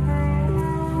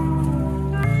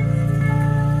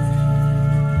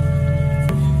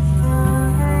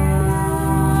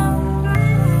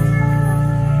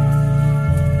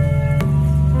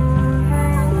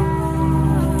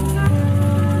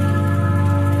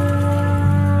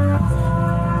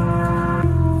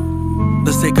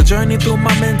 Let's take a journey through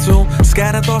my mental.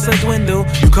 Scattered thoughts that dwindle.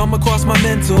 You come across my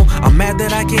mental. I'm mad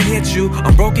that I can't hit you.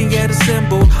 I'm broken yet a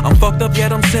symbol. I'm fucked up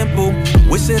yet I'm simple.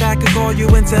 Wish that I could call you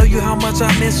and tell you how much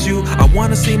I miss you. I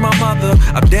wanna see my mother.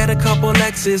 I've dead a couple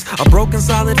exes. I've broken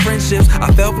solid friendships.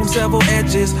 I fell from several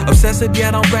edges. Obsessive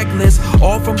yet I'm reckless.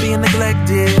 All from being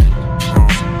neglected.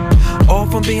 All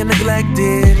from being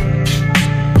neglected.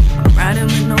 I'm riding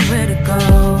with nowhere to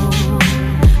go.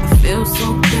 I feel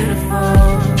so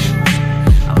pitiful.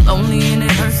 I'm lonely and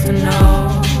it hurts to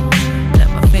know that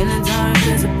my feelings are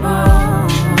invisible.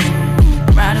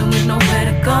 I'm riding with nowhere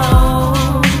to go.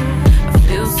 I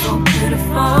feel so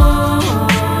pitiful.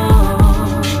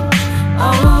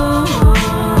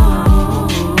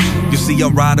 You see,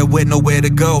 I'm riding with nowhere to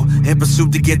go, in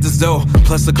pursuit to get this dough.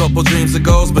 Plus a couple dreams of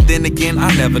goals, but then again,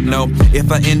 I never know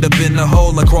if I end up in the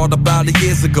hole I crawled about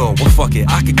years ago. Well, fuck it,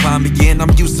 I can climb again. I'm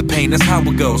used to pain, that's how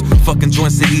it goes. Fucking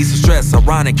joints to ease the stress.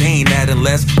 Ironic, they ain't adding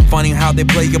less. Funny how they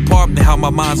play a part and how my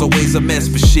mind's always a mess.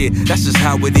 But shit, that's just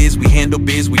how it is. We handle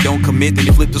biz, we don't commit. Then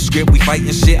you flip the script, we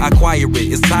fighting shit. I acquire it,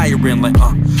 it's tiring. Like,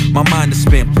 my mind is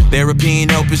spent. Therapy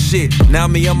ain't helping shit. Now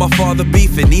me and my father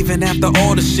beefing. Even after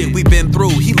all the shit we been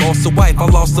through, he lost a wife, I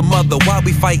lost a mother. Why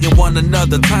we fighting one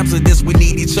another? Times like this we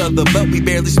need each other, but we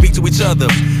barely speak to each other.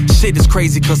 Shit is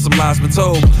crazy cause some lies been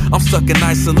told. I'm stuck in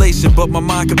isolation, but my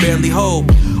mind can barely hold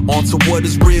on to what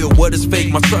is real, what is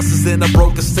fake. My trust is in a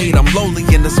broken state. I'm lonely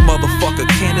in this motherfucker.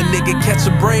 Can a nigga catch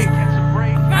a break?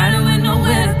 I'm riding with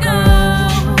nowhere to go.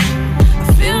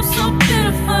 I feel so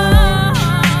pitiful.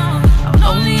 I'm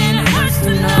lonely and it hurts to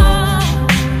know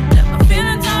that my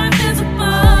feelings are invisible.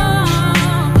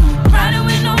 I'm riding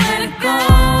with nowhere to go.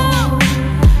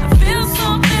 I feel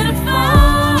so pitiful.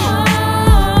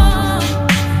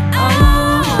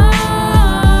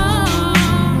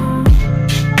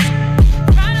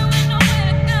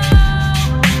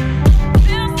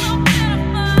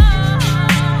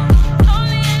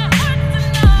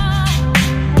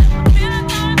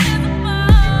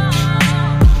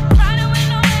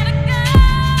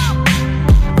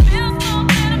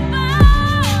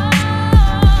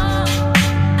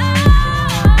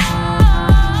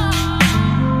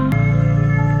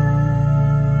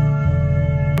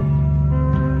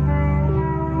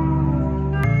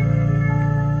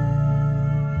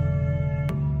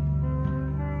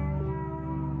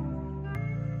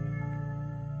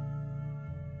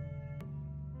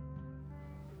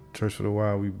 Church for the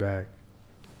Wild, we back.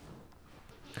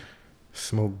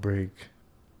 Smoke break.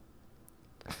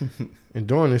 And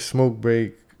during this smoke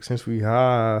break, since we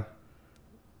high,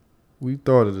 we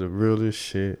thought of the realest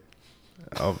shit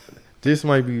This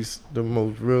might be the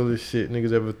most realest shit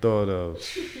niggas ever thought of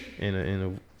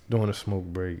during a smoke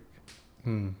break.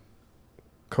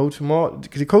 Coach Marty,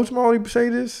 did Coach Marty say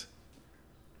this,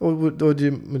 or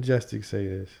did Majestic say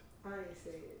this? I ain't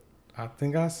say it. I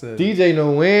think I said DJ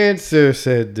No Answer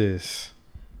said this.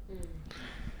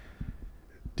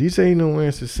 DJ No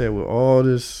Answer said with all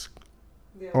this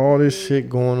shit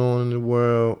going on in the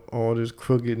world, all this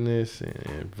crookedness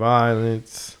and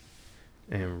violence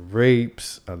and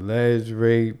rapes, alleged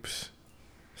rapes,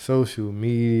 social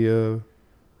media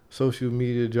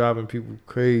driving people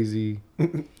crazy,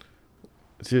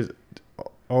 just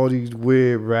all these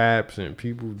weird raps and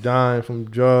people dying from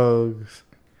drugs.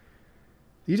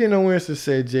 DJ No Answer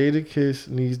said Jadakiss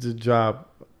needs to drop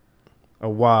a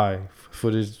why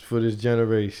for this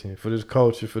generation, for this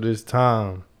culture, for this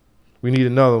time. We need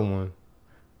another one.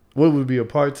 What would be a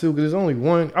part 2? Because there's only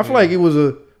one. I feel like it was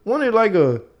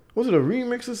was it a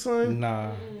remix or something?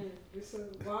 Nah. It's a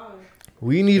why.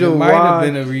 We need It a might have why.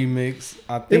 been a remix.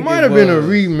 I think It might have been a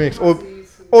remix,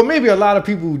 or maybe a lot of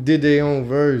people did their own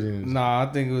versions. Nah, I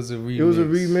think it was a remix. It was a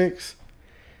remix.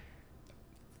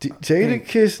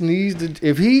 Jadakiss needs to.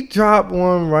 If he dropped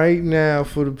one right now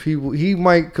for the people, he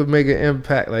could make an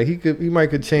impact. Like he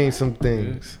might could change some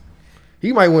things.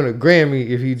 He might win a Grammy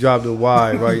if he dropped a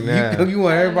Y right now. You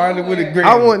want everybody to win a Grammy?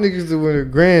 I want niggas to win a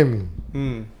Grammy.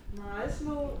 Nah, it's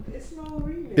no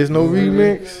remix. There's no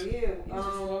remix. Yeah.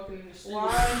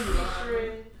 Why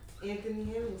featuring Anthony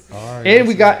Hamilton?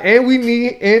 Right, And we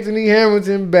need Anthony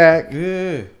Hamilton back.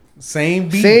 Yeah. Same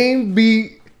beat. Same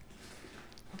beat.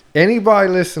 Anybody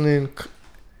listening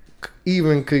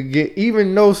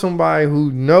even know somebody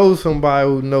who knows somebody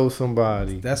who knows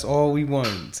somebody. That's all we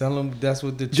want. Tell them that's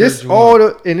what the church Just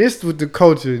and this what the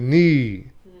culture need.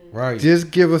 Right.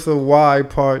 Just give us a why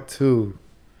part 2.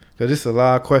 Cause there's a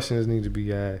lot of questions need to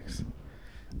be asked.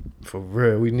 For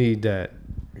real, we need that.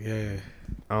 Yeah.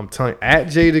 I'm telling you, at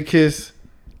Jadakiss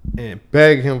and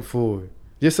beg him for it.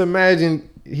 Just imagine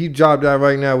he dropped that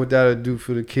right now, what that'll do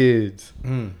for the kids.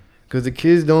 Cause the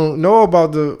kids don't know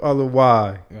about the other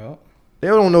why. Well. They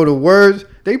don't know the words.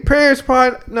 They parents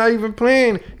probably not even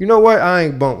playing. You know what? I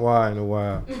ain't bumped Y in a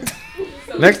while.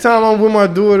 Next time I'm with my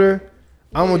daughter,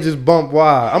 I'm gonna just bump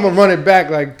Y. I'm gonna run it back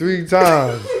like 3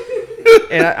 times.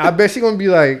 And I bet she gonna be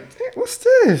like, what's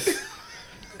this?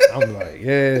 I'm like,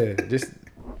 yeah,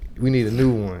 we need a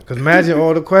new one. Cause imagine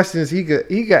all the questions he could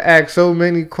ask so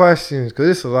many questions. Cause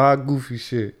it's a lot of goofy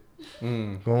shit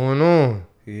going on.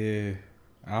 Yeah.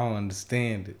 I don't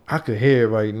understand it. I could hear it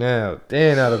right now.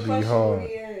 Damn, that'll be hard.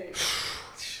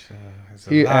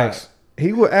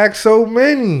 He would ask so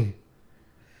many.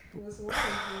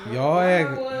 Y'all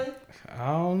act. I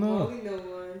don't know.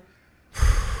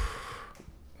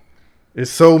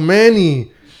 It's so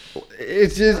many.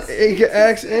 It's just it can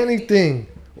ask anything.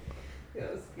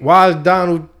 Why is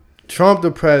Donald Trump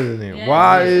the president? Yeah,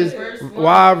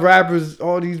 why rappers?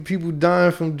 All these people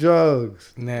dying from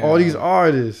drugs. Nah. All these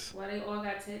artists. Why they all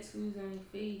got tattoos on their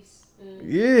face?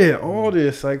 Yeah, all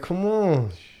this. Like, come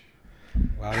on.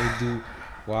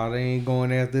 Why they ain't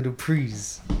going after the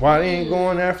priests? Why they ain't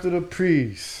going after the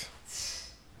priests?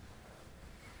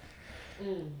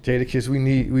 Jadakiss, we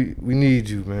need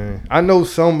you, man. I know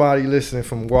somebody listening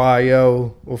from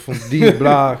YO or from D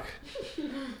Block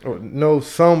or know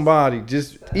somebody.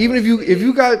 Just even if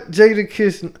you got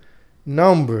Jadakiss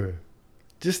number,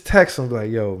 just text them like,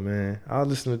 yo, man, I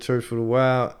listen to Church for the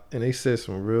Wild and they said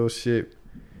some real shit.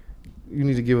 You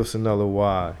need to give us another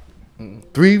Y.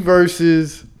 3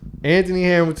 verses, Anthony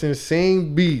Hamilton,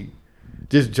 same beat.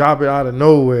 Just drop it out of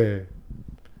nowhere.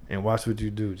 And watch what you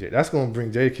do, Jay. That's gonna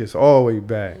bring Jadakiss all the way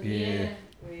back. Yeah.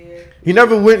 He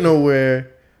never went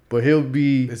nowhere, but he'll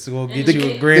be. This is gonna get you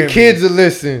a Grammy. The kids are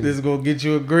listening. This is gonna get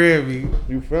you a Grammy.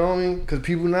 You feel me? Because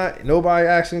nobody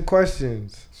asking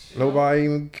questions. Nobody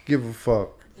even give a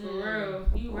fuck. For real,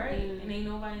 you right. And ain't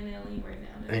nobody in LA right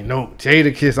now. Ain't no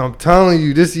Jadakiss. I'm telling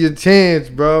you, this is your chance,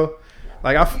 bro.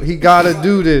 Like he gotta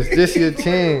do this. This is your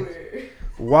chance.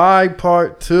 Why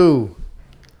part 2?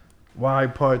 Why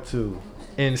part 2?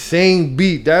 Insane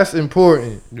beat. That's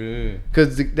important. Yeah.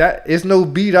 Cause it's no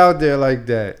beat out there like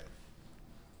that.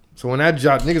 So when that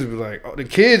drop, niggas be like, oh, the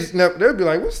kids, they'll be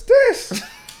like, what's this?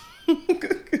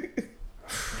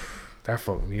 That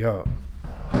fucked me up.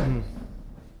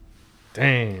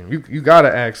 Damn, you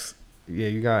gotta ask. Yeah,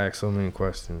 you gotta ask so many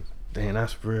questions. Damn,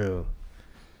 that's real.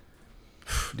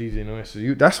 DJ No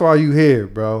Answer. That's why you here,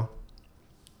 bro.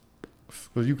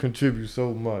 Cause you contribute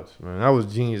so much, man. That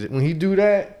was genius. When he do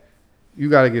that, you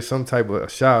gotta get some type of a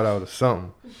shout out or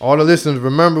something. All the listeners,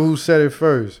 remember who said it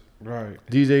first. Right.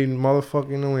 DJ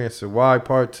motherfucking No Answer. Why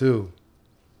part 2?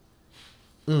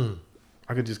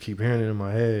 I could just keep hearing it in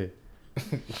my head.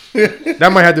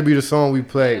 That might have to be the song we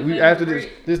play. We after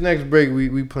this next break,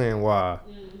 we playing Why.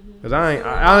 Cause I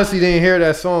honestly didn't hear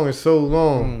that song in so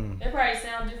long. It probably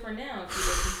sound different now if you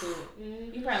listen to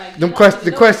it. You probably like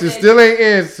The questions still ain't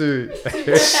answered.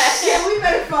 Yeah, we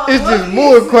better find It's one just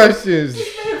more answer. questions. We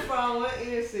better find one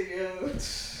answer, yo.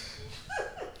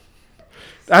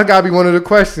 That gotta be one of the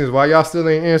questions. Why y'all still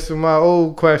ain't answering my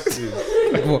old questions?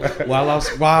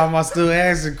 Why am I still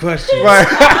asking questions? Right.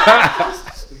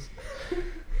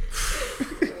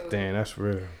 Damn, that's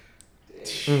real.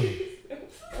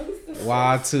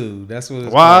 Why 2? That's what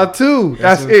it's Why called. 2? That's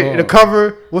That's what it's it. The called.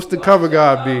 cover. What's the cover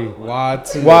gotta be? Why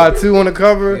 2? Why 2 on the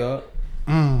cover? Yup.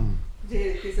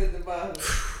 Jadakiss at the bottom.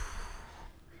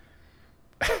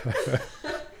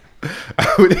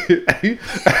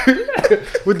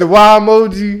 With the Y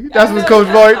emoji. That's what Coach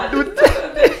Boy.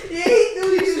 Yeah, he knew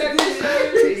he was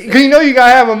good. Cause you know you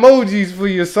gotta have emojis for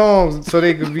your songs so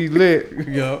they could be lit.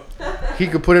 Yup. He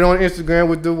could put it on Instagram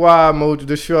with the Y emoji,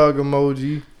 the shrug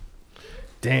emoji.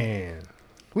 Damn.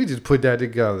 We just put that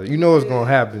together. You know what's gonna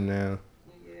happen now.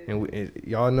 And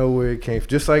y'all know where it came from.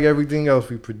 Just like everything else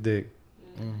we predict.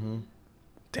 Mm-hmm.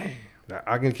 Damn.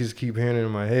 I can just keep hearing it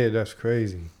in my head. That's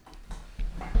crazy.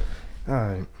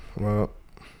 Alright. Well,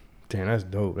 damn, that's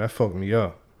dope. That fucked me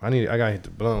up. I gotta hit the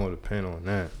blunt with a pen on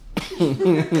that.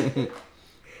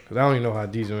 Cause I don't even know how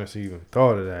DJ Mess even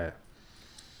thought of that.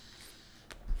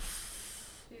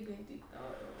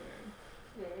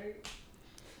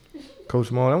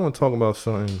 Coach Maul, I want to talk about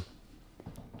something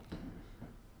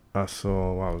I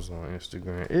saw while I was on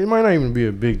Instagram. It might not even be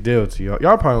a big deal to y'all.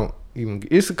 Y'all probably don't even.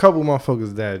 It's a couple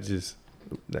motherfuckers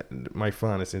that might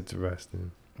find this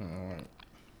interesting. Alright.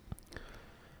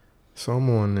 So I'm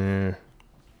on there.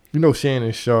 You know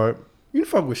Shannon Sharp. You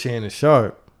fuck with Shannon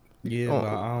Sharp. Yeah, Oh. but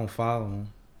I don't follow him.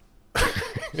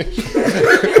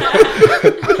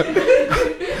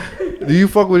 Do you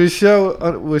fuck with his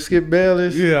show with Skip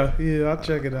Bayless? Yeah, I'll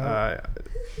check it out.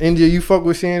 India, you fuck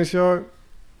with Shannon Sharp?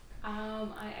 I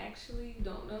actually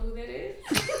don't know who that is.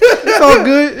 It's all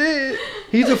good.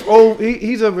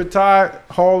 He's a retired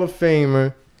Hall of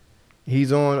Famer.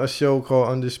 He's on a show called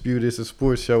Undisputed. It's a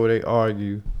sports show where they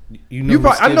argue.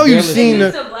 I know you've seen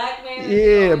He's the a black man.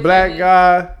 yeah black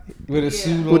guy with a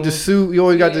suit on. with the suit. He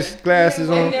always got the glasses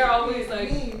And on. they're always like,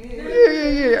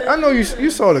 Yeah. I know you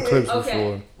saw the clips Okay.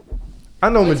 before. I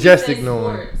know Once Majestic you said know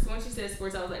him. sports, once you said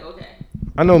sports, I was like, okay.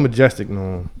 I know Majestic know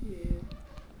him.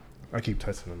 Yeah. I keep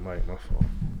touching the mic, my fault.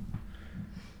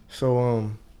 So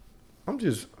I'm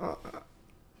just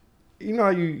you know how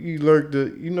you lurk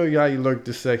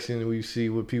the section where you see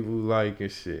what people like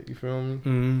and shit. You feel me?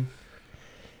 Mm-hmm.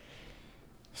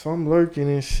 So I'm lurking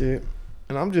and shit,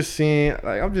 and I'm just seeing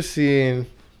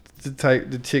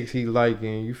the chicks he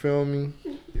liking. You feel me?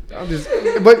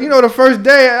 But you know, the first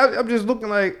day I'm just looking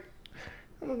like,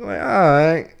 all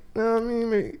right, you know what I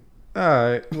mean? All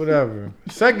right, whatever.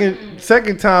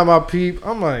 Second time I peep,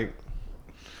 I'm like,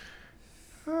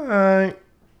 all right.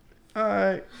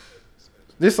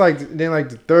 This then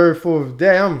the third, fourth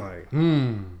day, I'm like,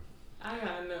 I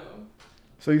gotta know.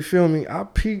 So you feel me? I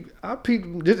peep. Now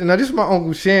this is my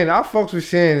Uncle Shannon. I fucks with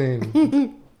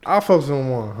Shannon. I fucks on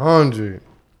 100.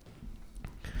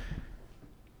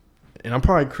 And I'm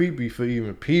probably creepy for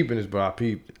even peeping this, but I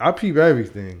peep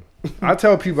everything. I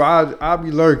tell people I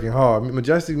be lurking hard.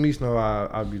 Majestic Meats know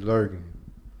I be lurking.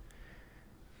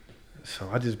 So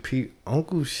I just peep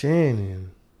Uncle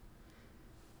Shannon.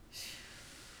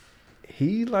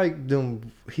 He like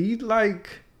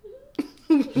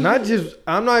not just,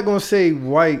 I'm not gonna say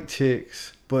white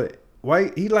chicks, but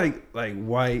white. He like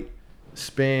white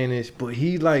Spanish, but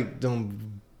he like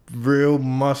them real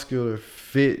muscular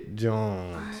fit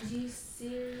Jones. Are you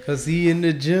serious? Cause he in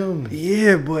the gym.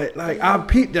 Yeah, but like I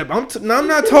peeped that. I'm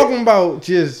not talking about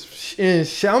just in.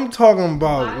 I'm talking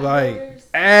about like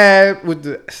ab with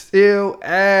the still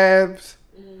abs.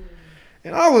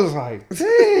 And I was like,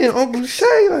 damn, Uncle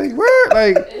Shay, like, where,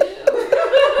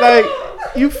 like,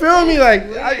 you feel me? Like,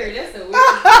 Weird. That's a weird.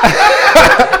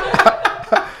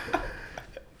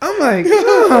 I'm like,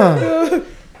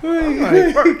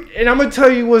 and I'm gonna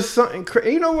tell you what's something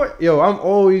crazy. You know what? Yo, I'm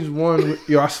always one.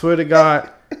 I swear to God,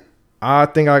 I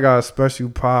think I got a special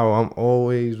power. I'm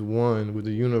always one with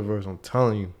the universe. I'm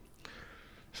telling you.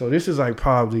 So this is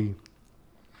probably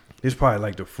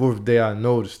like the fourth day I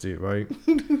noticed it, right?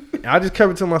 And I just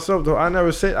kept it to myself though. I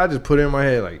never said. I just put it in my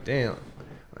head like, damn,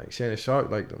 like Shannon Sharp,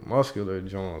 like the muscular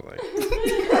John, like,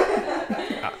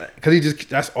 cause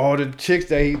that's all the chicks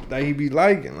that he be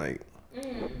liking, like.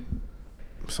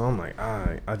 So I'm like, all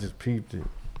right, I just peeped it.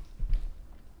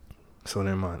 So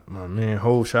then my man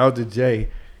Ho, shout out to Jay,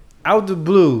 out the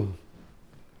blue,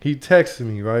 He texted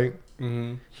me, right?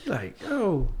 Mm-hmm. He like,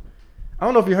 yo, I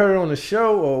don't know if he heard it on the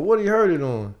show or what he heard it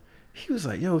on. He was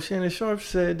like, yo, Shannon Sharp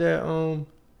said that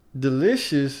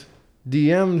Delicious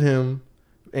DM'd him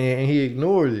and he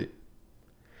ignored it.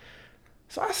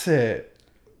 So I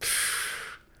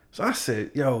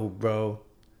said, yo, bro,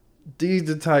 these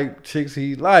the type chicks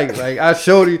he like. Like I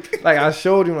showed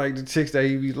him like the chicks that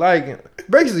he be liking.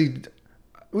 Basically,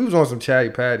 we was on some chatty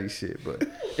patty shit, but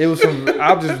it was some.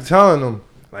 I was just telling him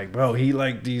like, bro, he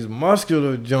like these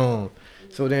muscular Jones.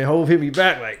 So then Hov hit me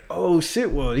back like, oh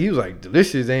shit, well, he was like,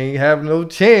 Delicious ain't have no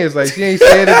chance. Like she ain't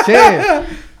stand a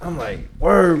chance. I'm like,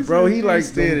 word, bro. He like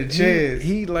stand a chance.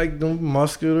 He like them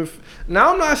muscular.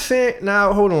 Now I'm not saying.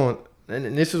 Now hold on.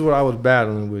 And this is what I was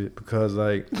battling with because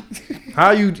like,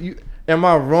 how you am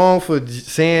I wrong for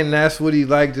saying that's what he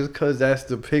like just because that's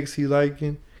the pics he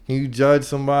liking? Can you judge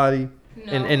somebody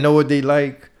and know what they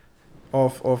like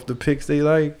off the pics they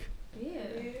like? Yeah,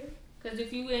 because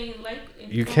if you ain't like,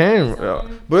 you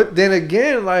can. But then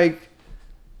again, like,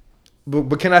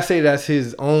 but can I say that's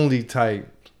his only type?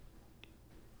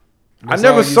 I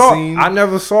never saw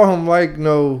him like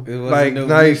like no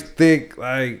nice thick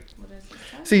like.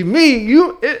 See me,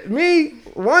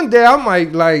 one day I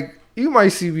might like you might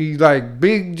see me like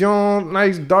big Jones,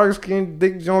 nice dark skin,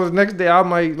 thick Jones. Next day I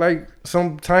might like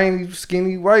some tiny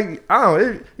skinny white.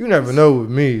 You never know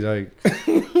with me. Like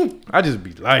I just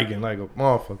be liking like a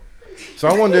motherfucker. So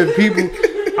I wonder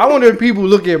if people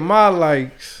look at my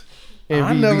likes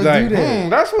and be like,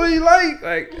 that's what he like.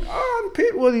 Like I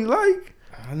pick what he like.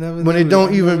 I never. When it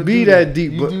don't even be that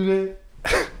deep. You do that?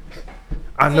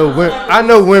 I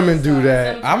know women do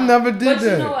that. I've never did but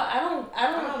that. You know what?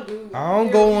 I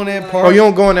don't go on that part. Oh, you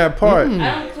don't go on that part?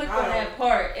 I don't click on that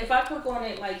part. If I click on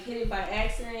it, like hit it by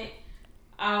accident,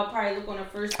 I'll probably look on the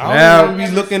first. I don't be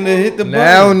looking to hit the button.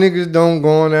 Now niggas don't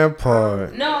go on that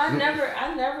part. No, I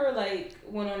never like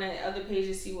went on that other page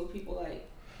to see what people like.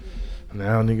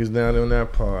 Now niggas down on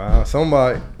that part.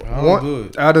 Somebody,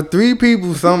 good. Out of 3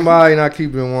 people, somebody not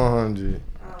keeping 100.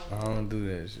 I don't do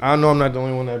that shit. I know I'm not the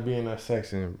only one that be in that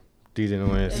section. DJ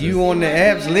no answer. You on the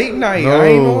apps late night? No. I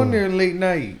ain't on there late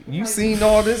night. You seen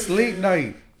all this late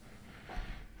night?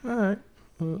 All right.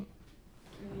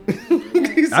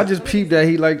 I just peeped that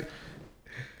he like.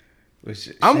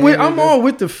 I'm all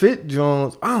with the fit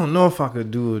Jones. I don't know if I could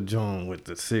do a Jones with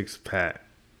the 6-pack.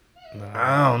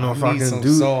 I don't know if I can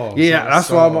do. Soft, yeah, that's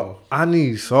why I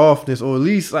need softness, or at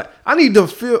least like I need to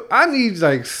feel. I need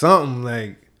like something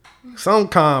like some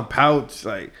kind of pouch,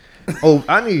 like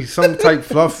I need some type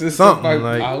fluff, something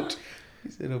like. Pouch.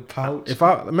 He said a pouch. If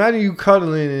I imagine you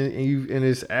cuddling and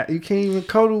it's you can't even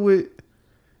cuddle with.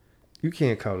 You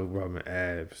can't cuddle rubbing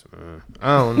abs, man.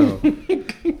 I don't know.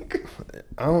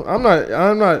 I'm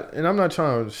not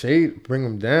trying to bring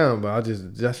them down, but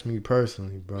that's me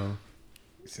personally, bro.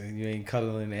 Saying you ain't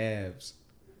cuddling abs.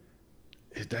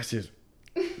 That's just.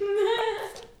 I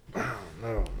don't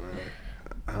know,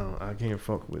 man. I can't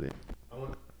fuck with it.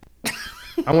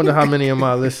 I wonder how many of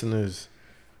my listeners,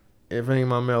 if any of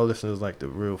my male listeners, like the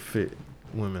real fit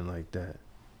women like that,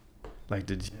 like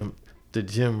the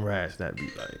gym rats that be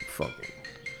like fucking,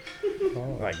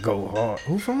 like go hard.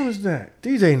 Whose phone is that?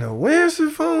 DJ No Where's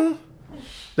phone?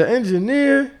 The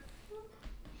engineer.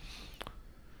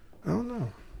 I don't know.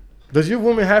 Does your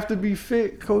woman have to be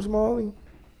fit, Coach Marley?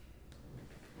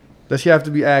 Does she have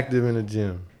to be active in the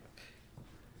gym?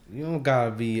 You don't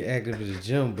gotta be active in the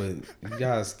gym, but you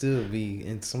gotta still be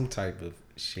in some type of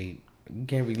shape. You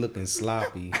can't be looking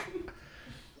sloppy.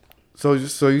 So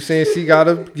you saying she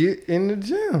gotta get in the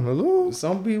gym a little?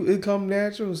 Some people it come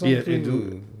natural. Some people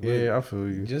do. Yeah, I feel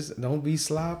you. Just don't be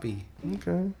sloppy.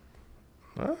 Okay.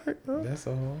 All right. Well. That's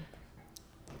all.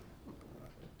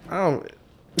 I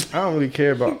don't really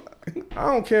care about. I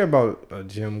don't care about a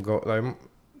gym go. Like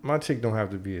my chick don't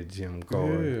have to be a gym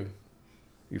goer. Yeah.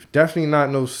 You're definitely not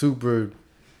no super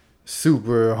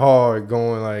hard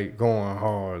going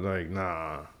hard. Like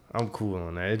nah, I'm cool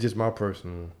on that. It's just my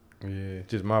personal. Yeah.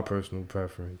 Just my personal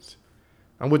preference.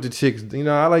 I'm with the chicks. You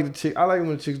know, I like when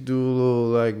the chicks do a little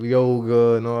like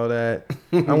yoga and all that.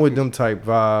 I'm with them type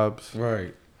vibes.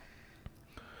 Right.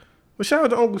 But shout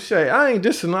out to Uncle Shay. I ain't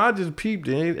dissing. I just peeped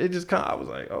it. It just kind of, I was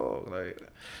like, oh, like,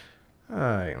 all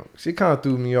right. She kind of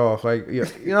threw me off. Like, yeah,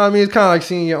 you know what I mean? It's kind of like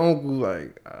seeing your uncle,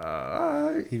 like,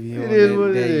 all right. It is what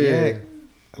it is.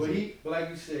 But like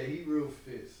you said, he real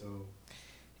fit, so.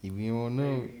 He be on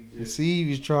them. You see, he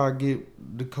was trying to get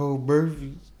Nicole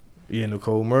Murphy. Yeah,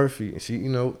 Nicole Murphy. And she, you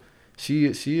know, she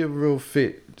a real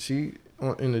fit. She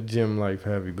in the gym life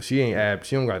heavy, but she ain't abs.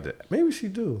 She don't got the. Maybe she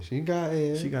do. She got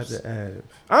abs. She got the abs.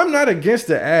 I'm not against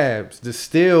the abs. The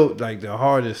still, like the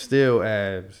hardest still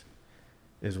abs.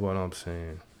 is what I'm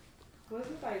saying. Was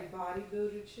it like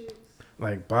bodybuilder chicks?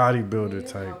 Like bodybuilder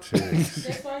type chicks.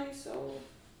 That's why he's so.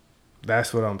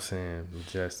 That's what I'm saying,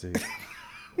 Majestic.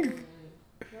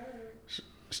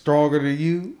 Stronger than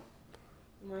you?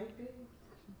 Might be.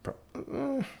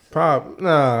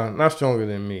 Not stronger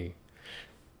than me.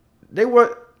 They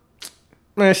were,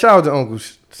 man. Shout out to Uncle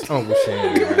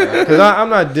Shannon, because I'm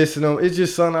not dissing them. It's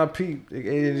just something I peeped.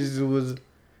 It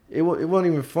wasn't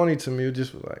even funny to me. It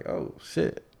just was like, oh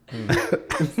shit.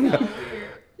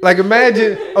 Like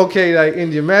imagine, okay, like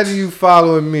India. Imagine you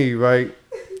following me, right?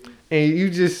 And you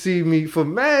just see me for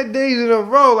mad days in a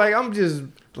row. Like I'm just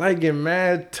liking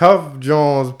mad tough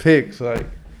Jones picks. Like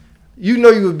you know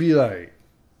you would be like,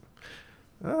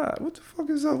 what the fuck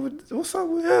is up with what's up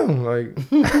with him? Like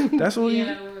that's what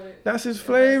that's his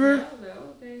flavor.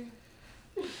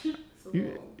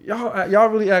 Y'all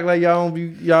really act like y'all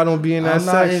don't be in that I'm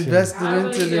not section. invested I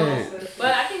into really that. don't.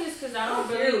 But I think it's because I don't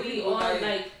really be on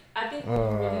like. I think when you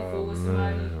really fool with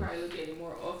somebody, you probably look at it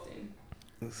more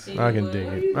often. I can dig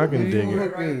it. I can dig it.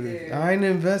 Right there. I ain't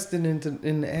invested in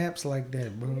the apps like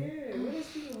that, bro. Yeah, what is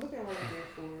people looking like that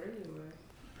for anyway?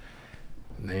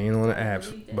 They ain't on the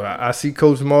apps, but I see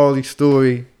Coach Marley's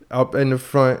story up in the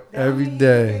front every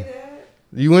day.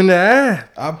 You in the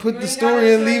app? I put the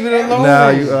story and leave it alone. Nah,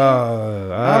 you.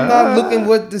 I'm not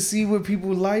looking to see what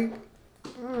people like.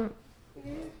 I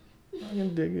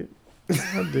can dig it.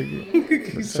 I dig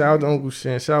it. But shout out to Uncle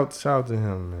Shan. Shout out to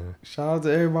him, man. Shout out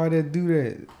to everybody that do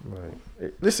that.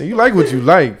 Like, listen, you like what you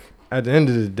like. At the end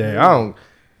of the day, I don't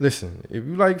listen. If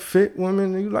you like fit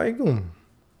women, you like them.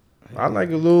 I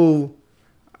like a little.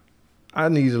 I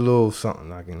need a little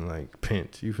something I can like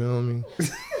pinch. You feel me?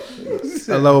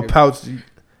 A little pouch.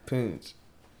 Pinch.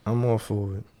 I'm all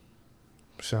for it.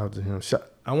 Shout out to him.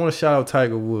 I want to shout out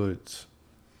Tiger Woods.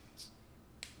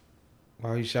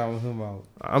 Why you shouting him out?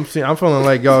 I'm feeling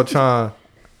like y'all trying.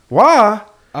 Why?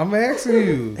 I'm asking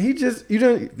you. He just you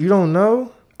don't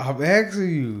know. I'm asking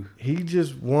you. He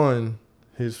just won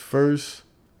his first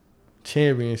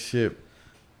championship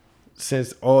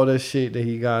since all that shit that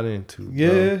he got into. Bro.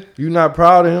 Yeah. You not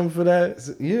proud of him for that?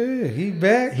 Yeah, he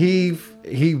back.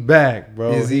 He back,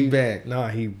 bro. Is he back? Nah,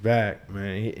 he back,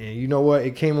 man. And you know what?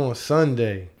 It came on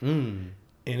Sunday. Mm.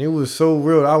 And it was so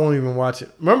real. I won't even watch it.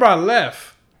 Remember, I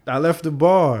left the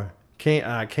bar.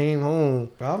 I came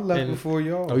home. I left before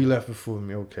y'all. Oh, you left before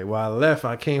me. Okay. Well, I left.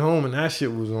 I came home and that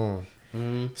shit was on.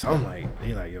 Mm. So I'm like,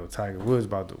 they like, yo, Tiger Woods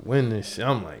about to win this shit.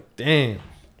 I'm like, damn.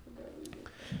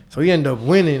 So he ended up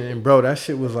winning, and bro, that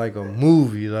shit was like a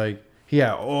movie. Like he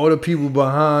had all the people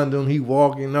behind him. He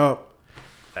walking up,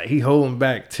 like he holding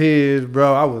back tears,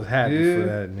 bro. I was happy for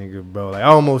that nigga, bro. Like I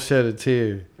almost shed a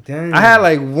tear. Damn. I had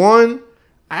like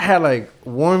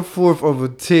 1/4 of a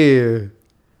tear,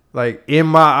 like in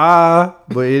my eye,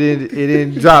 but it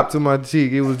didn't drop to my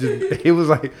cheek. It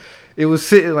was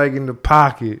sitting like in the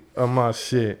pocket of my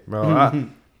shit, bro.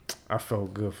 I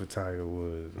felt good for Tiger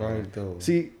Woods, bro. Right though.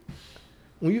 See,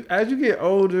 as you get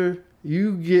older,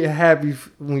 you get happy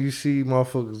when you see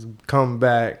motherfuckers come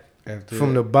back After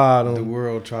from the bottom. The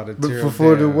world tried to But tear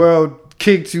before him the down. world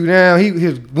kicked you down,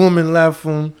 his woman left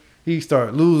him. He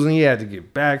started losing. He had to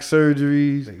get back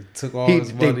surgeries. They took all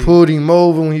his They money. pulled him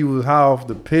over when he was high off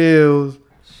the pills.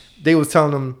 They was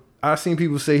telling him, I seen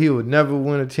people say he would never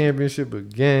win a championship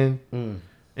again. Mm.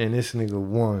 And this nigga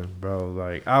won, bro.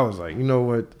 Like, I was like, you know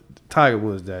what? Tiger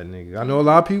was that nigga. I know a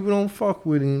lot of people don't fuck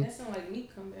with him. That sound like me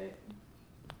come back.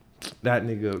 That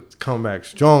nigga come back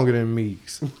stronger than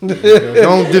Meeks.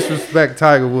 Don't disrespect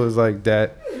Tiger Woods like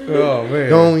that. Oh man.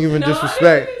 Don't even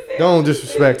Don't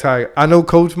disrespect Tiger. I know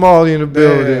Coach Marley in the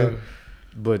building,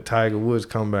 but Tiger Woods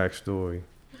comeback story,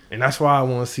 and that's why I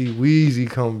want to see Weezy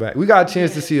come back. We got a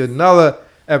chance to see another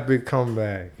epic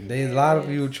comeback. There's a lot of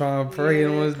people trying to pray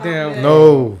on us down.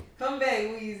 No, Come back,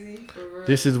 Weezy.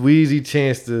 this is Weezy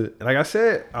chance to. Like I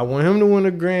said, I want him to win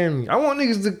a Grammy. I want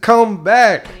niggas to come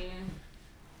back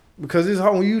because it's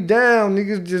when you down,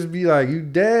 niggas just be like, you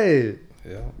dead.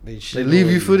 Yeah, They leave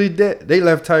you for the dead. They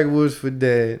left Tiger Woods for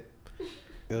dead.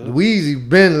 Weezy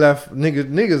been left.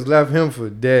 Niggas left him for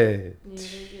dead.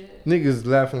 Niggas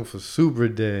left him for super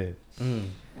dead.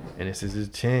 And this is his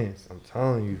chance. I'm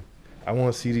telling you. I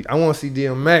want to see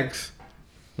DMX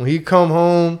when he come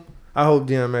home. I hope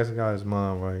DMX got his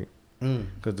mind right,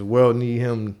 because the world need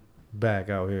him back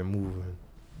out here moving.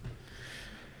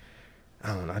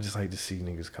 I don't know. I just like to see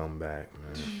niggas come back,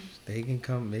 man. They can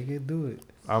come. They can do it.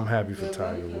 I'm happy for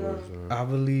Tiger Woods, man. I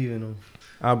believe in them.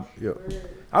 I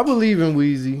believe in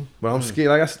Weezy, but I'm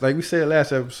scared. Like we said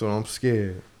last episode, I'm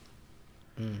scared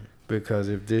because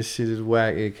if this shit is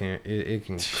whack, it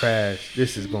can crash.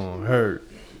 This is gonna hurt.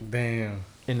 Damn.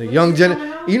 And the When young is it gen,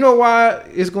 coming out? you know why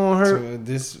it's gonna hurt? So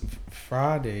this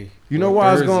Friday. You know or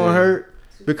why it's gonna Thursday. hurt?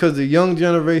 Because the young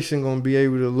generation gonna be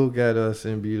able to look at us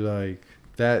and be like,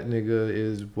 that nigga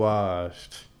is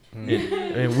washed.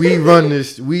 And we run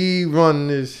this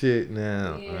shit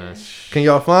now. Yeah. Man. Can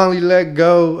y'all finally let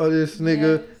go of this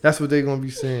nigga? Yes. That's what they gonna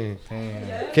be saying.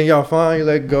 Damn. Can y'all finally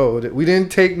let go? We didn't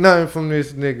take nothing from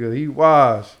this nigga. He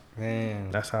washed.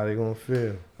 Man. That's how they gonna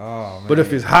feel. Oh man. But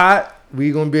if it's hot,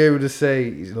 we gonna be able to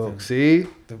say, look, see,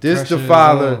 The this pressure the is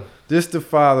father, on. this the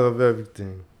father of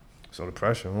everything. So the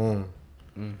pressure on.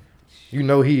 Mm. You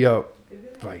know he up.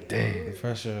 Like damn. The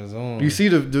pressure is on. You see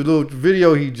the little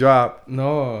video he dropped.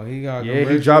 No, he got. Yeah, he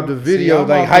commercial. dropped the video, I'm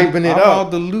like, out hyping it I'm up.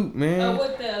 out the loop, man. Oh,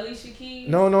 with the Alicia Keys.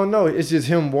 No. It's just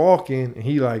him walking, and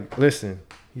he like, listen.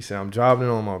 He said, I'm dropping it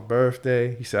on my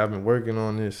birthday. He said, I've been working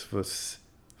on this for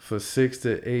 6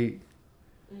 to 8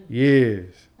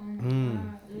 years. Oh my Mm.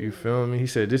 God. You feel me? He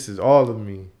said, this is all of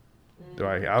me.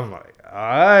 Like, I'm like, all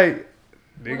right,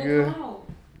 When it nigga. come out?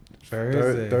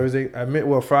 Thursday.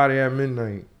 Thursday, Friday at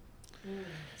midnight.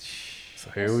 So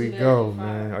here That we shit go, ain't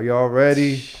man. fire. Are y'all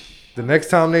ready? The next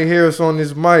time they hear us on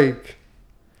this mic,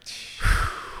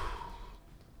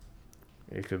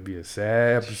 it could be a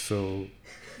sad episode.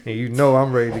 And you know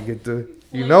I'm ready to get the.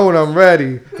 You know when I'm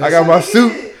ready. I got my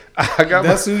suit. I got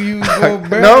That's my. who you go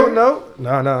bury.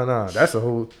 No.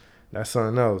 That's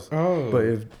something else. Oh. But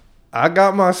if I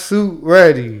got my suit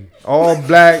ready, all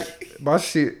black, my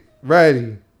shit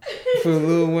ready. for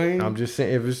Lil Wayne. I'm just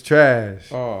saying if it's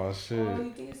trash. Oh shit. Oh,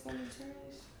 you think it's gonna be trash?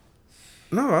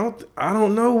 No, I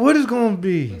don't know what it's gonna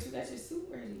be. But you got your suit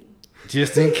ready.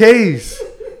 Just in case.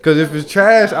 Cause if it's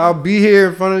trash, I'll be here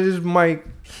in front of this mic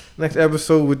next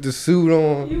episode with the suit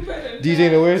on. You better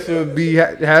DJ not. Noisha will be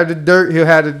have the dirt. He'll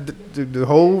have the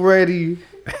whole ready.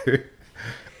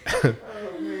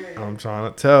 I'm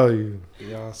trying to tell you.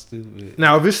 Y'all stupid.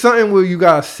 Now, if it's something where you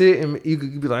gotta sit and you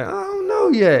could be like, I don't know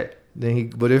yet.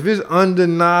 But if it's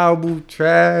undeniable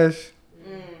trash,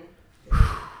 I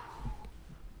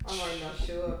might not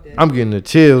show up then. I'm getting the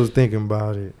chills thinking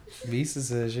about it. Misa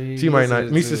said She might not.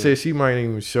 Misa said she might not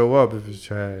even show up if it's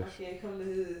trash. I can't come to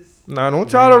his. Nah, don't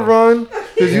try to run,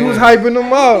 cause you was hyping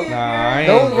them up. Nah, I ain't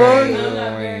Don't burying run. I'm Lil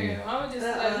not Wayne. burying him. I'm just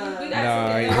like, we got Nah,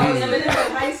 to he- I was get in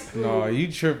Eminem. high school. No,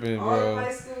 you tripping, All bro.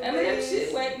 high school Eminem days.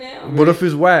 shit whack now. What if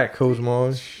it's whack, Coach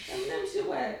Mars? Eminem shit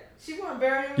whack. She want to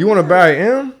bury him. You want to bury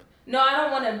him? No, I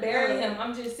don't want to bury him.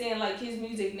 I'm just saying, like, his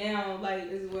music now, like,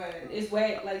 Is what? it's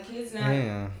whack. Like, kids not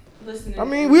Damn. listening. I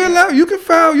mean, we allow you can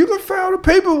file the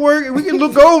paperwork and we can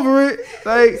look over it.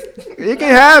 Like it can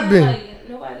happen. Like,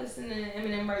 nobody listening to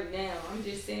Eminem right now. I'm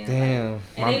just saying. Damn. Like,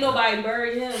 and ain't nobody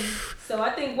buried him. So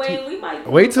I think Wayne, we might.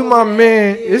 Wait till my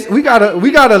man. We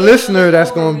got a listener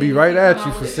that's gonna be right at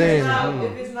you for saying it.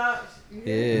 If it's not.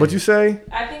 Yeah. What you say?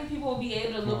 I think people will be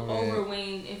able to look Oh, man. over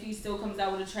Wayne if he still comes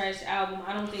out with a trash album.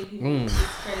 I don't think people Mm. will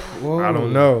discredit him. Whoa. I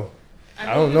don't know.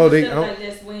 I don't think know, people they- still I don't- like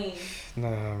that's Wayne. Nah,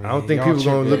 man. I don't think Y'all people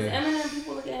gonna Because look- tripping. Eminem,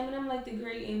 people look at Eminem like the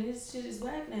great, and his shit is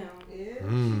whack now. Yeah,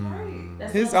 Mm. right.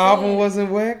 That's His what I'm album saying.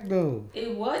 wasn't whack though.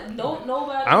 It was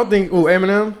nobody. I don't think. Oh,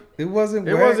 Eminem. It wasn't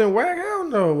It whack. wasn't whack. Hell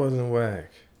no, it wasn't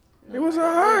whack. It was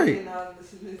alright. Not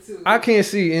listening to it. I can't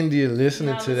see India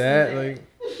listening Not to listening that. to that. Like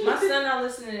My son not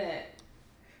listening to that.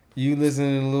 You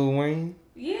listening to Lil Wayne?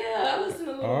 Yeah, I listen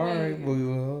to Lil All Wayne. right,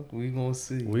 well, we gonna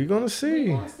see. we gonna We see.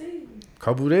 gonna see.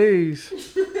 Couple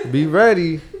days. Be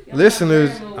ready, Y'all listeners.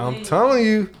 not burying Lil I'm Wayne. telling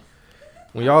you,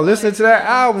 when y'all listen to that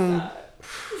album,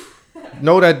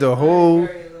 know that the whole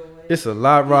it's a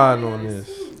lot riding on this.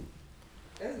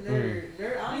 That's nerd.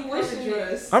 Nerd. I You don't wishing wishing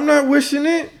dress. I'm not wishing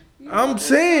it. You I'm know,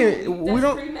 saying, that's we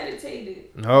don't- premeditated.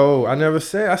 No, I never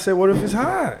said. I said, what if it's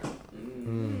hot?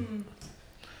 Mm-hmm.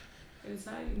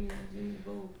 Excited me, Jimmy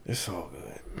Bull. It's all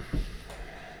good.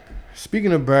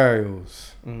 Speaking of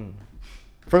burials, Mm.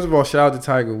 first of all, shout out to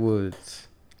Tiger Woods.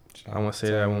 Shout I want out to say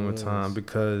to that Tiger one more Woods. time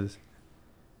because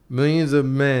millions of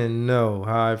men know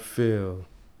how I feel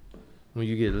when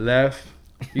you get left.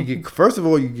 You get first of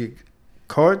all, you get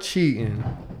caught cheating.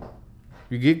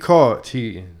 You get caught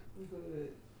cheating. Good.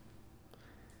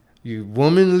 Your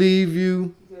woman leave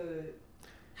you, Good.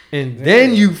 and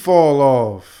then you fall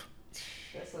off.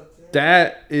 That's up to him.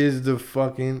 That is the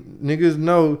fucking niggas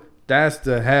know that's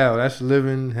the hell. That's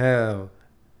living hell.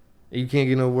 You can't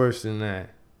get no worse than that.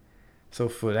 So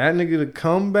for that nigga to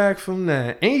come back from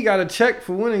that, and he got a check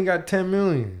for winning, he got 10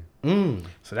 million. Mm.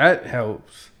 So that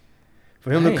helps.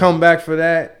 For him to Damn. come back for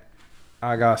that,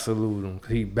 I got to salute him.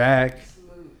 'Cause he back.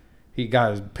 Salute. He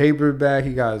got his paper back.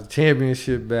 He got his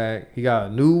championship back. He got a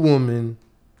new woman.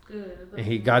 Good. And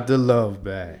he got the love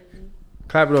back.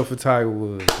 Clap it up for Tiger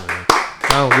Woods, man.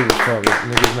 I don't give a fuck. If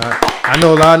niggas not. I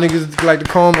know a lot of niggas like to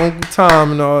call him Uncle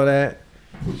Tom and all that.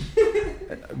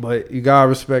 But you gotta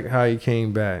respect how he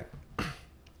came back.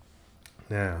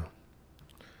 Now,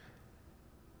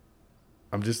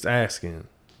 I'm just asking,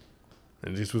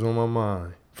 and this was on my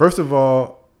mind. First of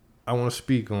all, I want to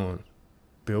speak on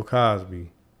Bill Cosby.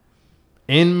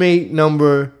 Inmate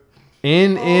number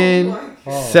NN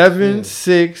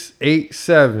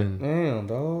 7687. Damn,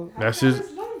 dog. That's How just.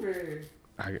 his number?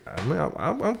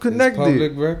 I'm connected.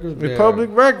 Public record. The public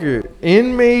record.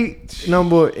 Inmate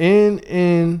number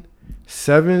NN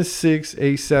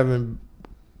 7687.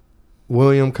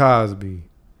 William Cosby.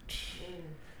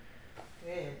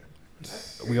 Man.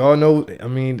 We all know. I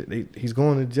mean, he's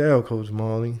going to jail, Coach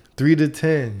Marley. 3 to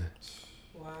 10.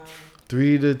 Wow.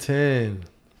 3 to 10.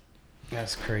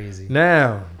 That's crazy.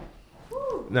 Now,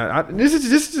 this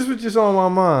is what's just on my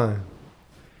mind.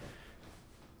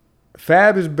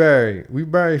 Fab is buried. We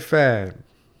buried Fab.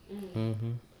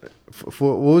 Mm-hmm.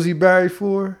 For what was he buried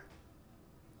for?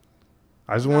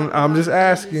 I'm just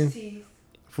asking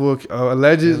for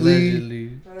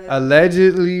allegedly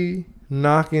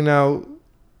knocking out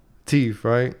teeth,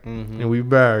 right? Mm-hmm. And we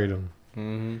buried him.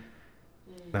 Mm-hmm.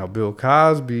 Now Bill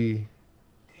Cosby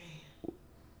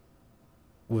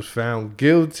was found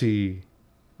guilty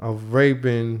of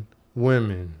raping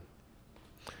women.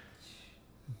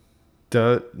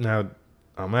 Now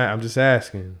I'm just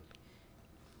asking.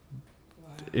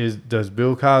 Does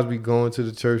Bill Cosby go into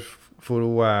the church for the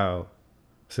Wild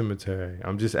Cemetery?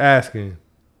 I'm just asking.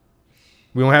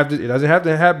 We don't have to. It doesn't have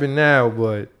to happen now,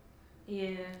 but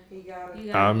Yeah. He got You it.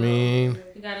 gotta I mean,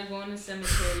 You gotta go in the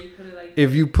cemetery. You put it like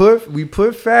if we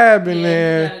put Fab in yeah,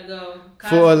 there you gotta go. for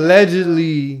Cosby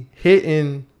allegedly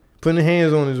putting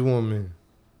hands on his woman.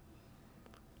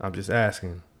 I'm just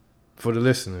asking for the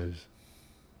listeners.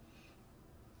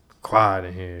 Quiet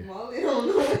in here. Molly don't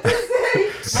know what to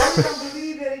say. Molly don't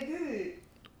believe that he did it.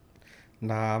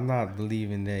 Nah, I'm not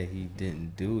believing that he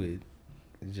didn't do it.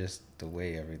 It's just the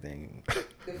way everything.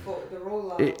 The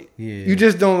rollout. Yeah. You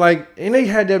just don't like, and they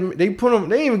had that. They put him.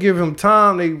 They didn't even give him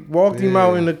time. They walked him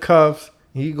out in the cuffs.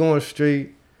 He going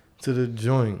straight to the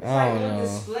joint. It's I like don't on know.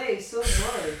 display so much.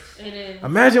 And then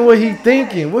Imagine what he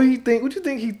thinking. What you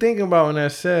think he thinking about in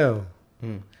that cell?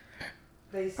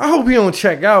 I hope he don't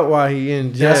check out while he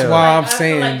in jail. That's why I'm Like, I feel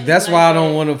saying. like he's That's like why I that.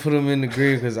 don't want to put him in the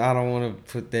grave because I don't want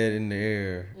to put that in the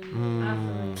air.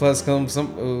 Plus,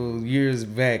 some years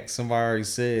back, somebody already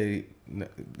said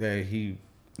that he.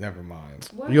 Never mind.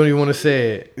 You don't even want to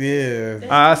say it. Yeah,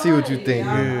 I see what you think.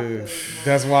 yeah.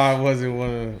 That's why I wasn't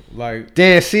want to like.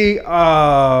 Damn, see?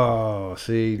 Oh,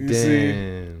 see, You see?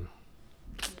 damn.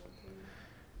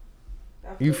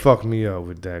 You fucked me up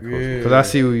with that, Coach. Yeah. Because I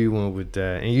see where you went with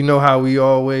that. And you know how we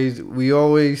always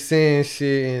saying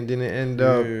shit and then it end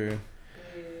up. Yeah.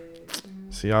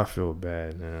 See, I feel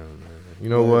bad now, man. You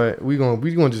know what? We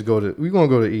gonna just go to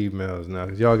emails now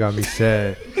because y'all got me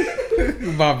sad.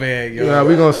 My bad, yo. Yeah,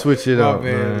 we gonna switch it My up,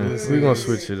 bad, man. listen. We gonna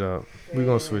switch it up. We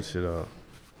gonna switch it up.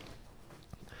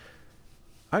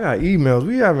 I got emails.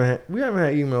 We haven't had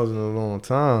emails in a long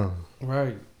time,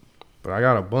 Right. but I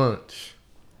got a bunch.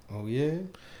 Oh yeah.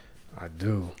 I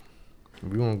do.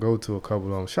 We gonna go to a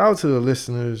couple of them. Shout out to the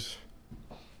listeners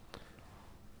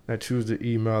that choose to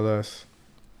email us.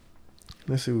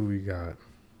 Let's see what we got.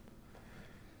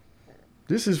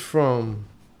 This is from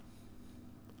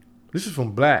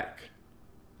Black.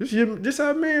 This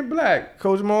our man Black,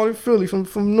 Coach Marley Philly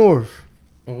from North.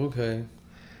 Oh, okay.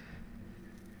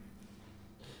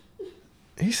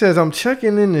 He says, I'm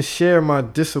checking in to share my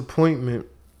disappointment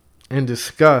and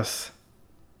disgust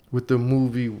with the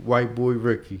movie White Boy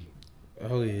Ricky.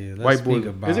 Oh yeah. Let's White Boy. speak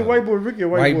about Is it White Boy Ricky or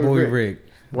White Boy Rick?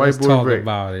 White Let's Boy talk Rick.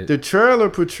 about it. The trailer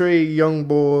portrayed Young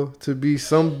Boy to be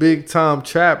some big time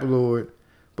trap lord,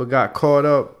 but got caught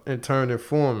up and turned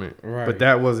informant. Right. But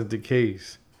that wasn't the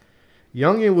case.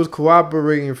 Youngin was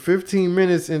cooperating 15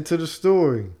 minutes into the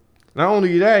story. Not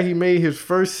only that, he made his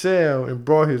first sale and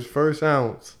brought his first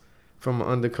ounce from an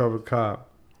undercover cop.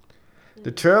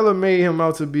 The trailer made him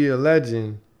out to be a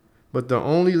legend, but the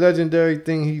only legendary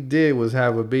thing he did was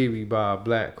have a baby by a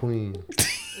black queen.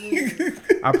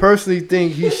 I personally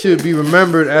think he should be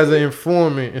remembered as an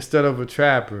informant instead of a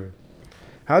trapper.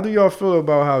 How do y'all feel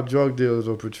about how drug dealers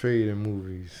are portrayed in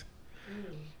movies?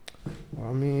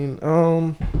 I mean,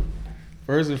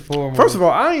 First and foremost. first of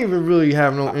all, I ain't even really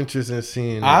have no interest in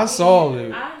seeing it. I saw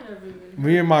it. I never even.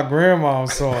 Me and my grandma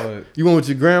saw it. You went with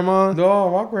your grandma? No,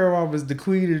 my grandma was the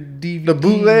queen of DVD. The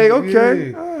bootleg?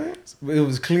 Okay. Yeah. All right. It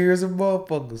was clear as a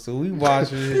motherfucker. So we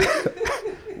watching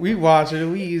it. We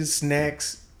eating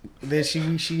snacks. Then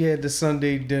she had the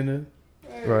Sunday dinner.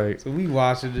 Right. So we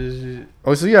watching this shit.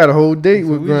 Oh, so you had a whole date So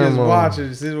with we grandma. just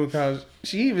watching, sitting on the couch.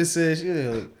 She even said, "She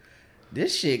like,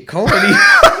 this shit corny."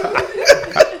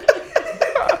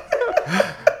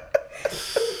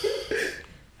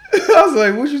 I was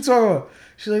like, "What you talking about?"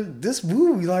 She's like, "This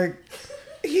movie, like,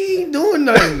 he ain't doing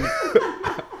nothing."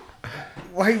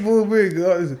 White boy Rick,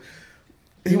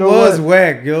 he You know was what?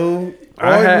 whack, yo.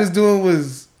 All he was doing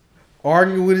was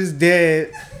arguing with his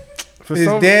dad. His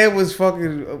dad was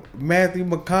fucking Matthew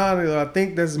McConaughey. I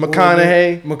think that's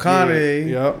McConaughey.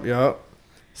 McConaughey. Yep.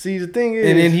 See, the thing is,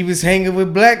 And then he was hanging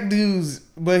with black dudes,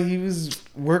 but he was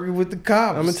working with the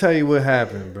cops. I'm gonna tell you what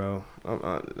happened, bro. I'm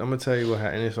gonna tell you what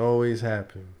happened. And it's always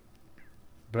happened.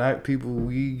 Black people,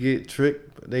 we get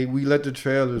tricked. We let the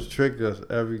trailers trick us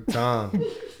every time.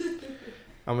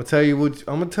 I'm gonna tell you what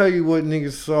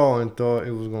niggas saw and thought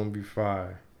it was gonna be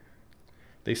fire.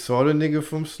 They saw the nigga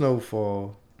from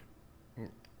Snowfall,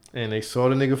 and they saw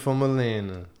the nigga from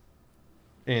Atlanta.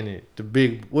 In it,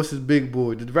 what's his big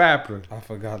boy, the rapper? I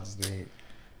forgot his name.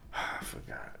 I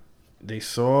forgot. They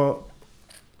saw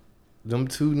them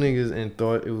two niggas and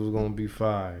thought it was gonna be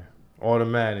fire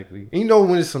automatically. And you know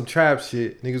when it's some trap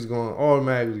shit, niggas gonna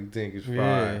automatically think it's fire.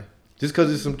 Yeah. Just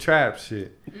cause it's some trap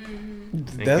shit.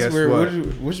 That's where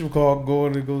what you call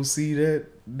going to go see that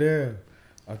there.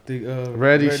 I think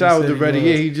Reddy, shout out to Reddy.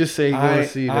 Yeah, he just said he gonna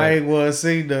see that. I ain't wanna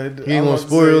say nothing. He ain't gonna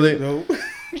spoil it. No.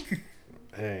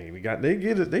 Hey, they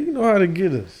get it. They know how to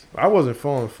get us. I wasn't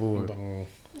falling for it.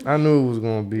 I knew it was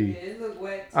gonna be. Yeah, it look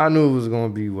whack. I knew it was gonna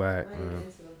be whack, I ain't man.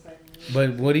 into them type of movies.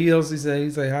 But what else he said?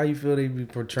 He said, "How you feel they be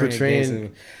portraying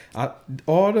gangster?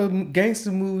 All the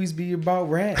gangster movies be about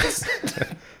rats."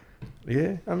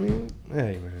 Yeah, I mean,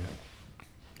 hey, man.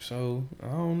 So I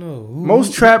don't know.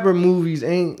 Most trapper movies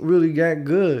ain't really that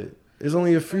good. There's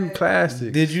only a few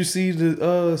classics. Did you see the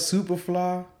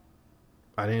Superfly?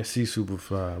 I didn't see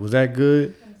Superfly. Was that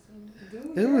good?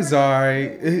 It was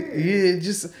alright. Yeah,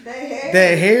 just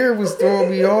that hair was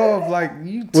throwing me off. Like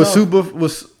you.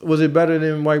 Was it better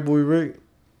than White Boy Rick?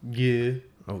 Yeah.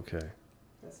 Okay.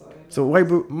 That's all I know.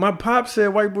 So my pop said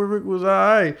White Boy Rick was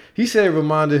alright. He said it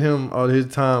reminded him of his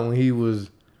time when he was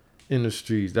in the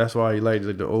streets. That's why he liked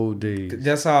the old days.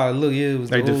 That's how it looked. Yeah, it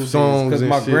was Like the old songs because and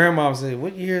my shit. grandma said,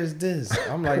 "What year is this?"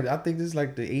 I'm like, I think this is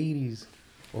like the 80s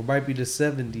or might be the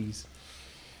 70s.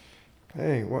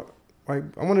 Hey, what? I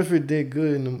wonder if it did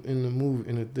good in the movie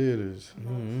in the theaters.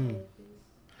 Mm-hmm.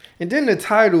 And then the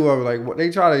title of it, like what they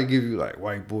try to give you, like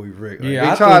White Boy Rick. Like, Yeah,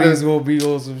 they I try thought to, it was gonna be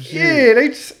on some shit. Yeah, they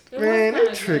just It was man, they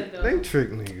kinda trick good, though.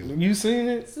 niggas. You seen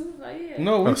it? Superfly, yeah.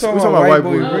 No, we Oh, talking we about White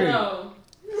Boy Oh, Rick. no.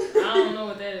 I don't know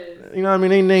what that is. You know what I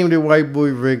mean? They named it White Boy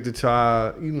Rick to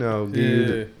try, you know.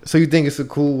 So you think it's a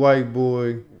cool white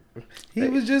boy? He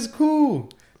was just cool.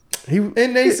 And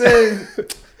And they said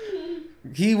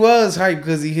he was hyped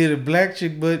because he hit a black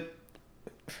chick, but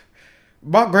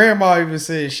my grandma even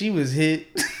said she was hit.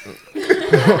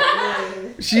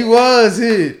 She was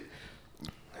hit.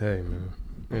 Hey man,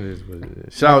 it is what it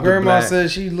is. Shout out to Grandma Black.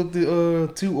 said she looked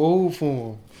too old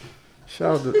for him.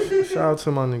 Shout out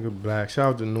to my nigga Black.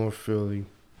 Shout out to North Philly.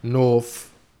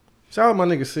 North. Shout out my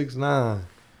nigga 6ix9ine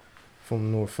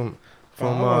from North. From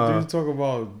you talk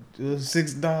about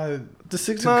 6ix9ine. the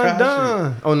 6ix9ine Tekashi.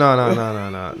 Don. Oh no.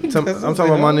 I'm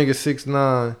talking about my nigga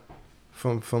 6ix9ine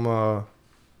from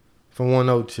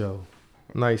 1Ocho.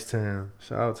 Nice town.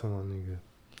 Shout out to my nigga.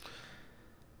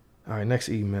 All right, next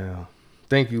email.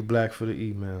 Thank you, Black, for the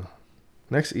email.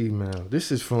 Next email.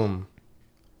 This is my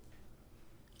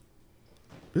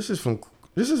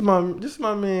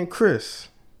man Chris.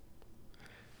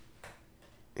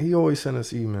 He always send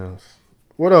us emails.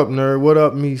 What up, nerd? What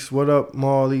up, Meese? What up,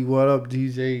 Marley? What up,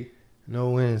 DJ?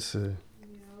 No answer.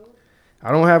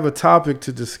 I don't have a topic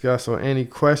to discuss or any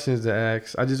questions to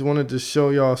ask. I just wanted to show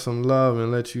y'all some love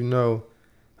and let you know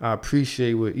I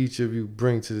appreciate what each of you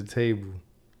bring to the table.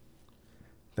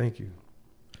 Thank you.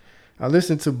 I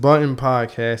listen to Button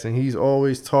Podcast and he's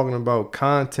always talking about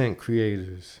content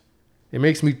creators. It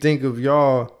makes me think of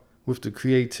y'all with the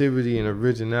creativity and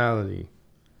originality.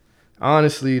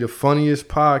 Honestly, the funniest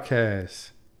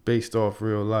podcast based off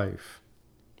real life.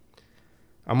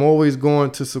 I'm always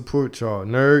going to support y'all.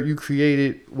 Nerd, you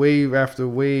created wave after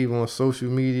wave on social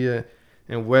media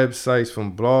and websites,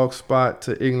 from Blogspot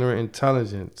to Ignorant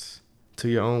Intelligence to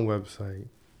your own website.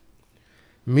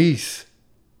 Meese,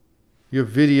 your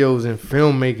videos and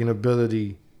filmmaking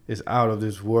ability is out of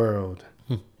this world.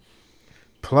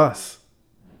 Plus,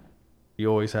 you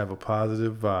always have a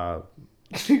positive vibe.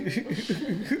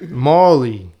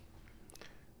 Marley,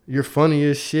 you're funny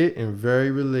as shit and very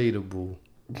relatable.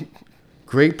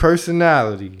 Great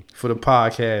personality for the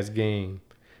podcast game.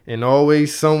 And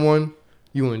always someone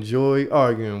you enjoy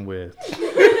arguing with.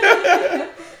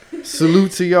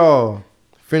 Salute to y'all.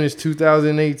 Finished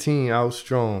 2018 out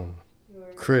strong.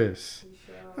 Chris.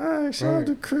 All right, shout out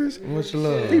to Chris. Much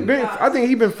love. I think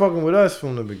he been fucking with us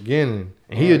from the beginning.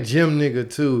 And he a gym nigga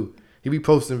too. He be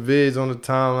posting vids on the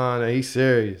timeline and he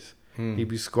serious. He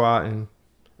be squatting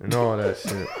and all that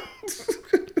shit.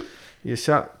 You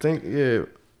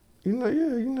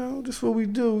know, this what we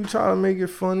do. We try to make it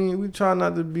funny. We try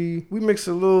not to be. We mix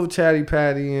a little chatty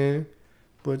patty in,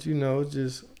 but you know, it's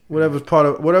just whatever's part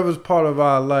of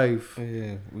our life.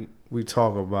 Yeah, we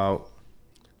talk about.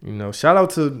 You know, shout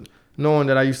out to knowing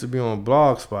that I used to be on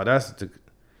Blogspot.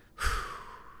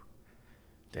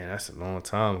 That's a long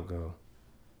time ago.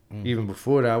 Even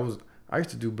before that, I used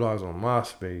to do blogs on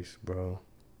MySpace, bro.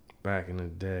 Back in the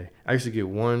day, I used to get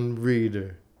one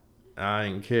reader. I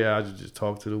didn't care. I just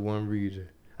talk to the one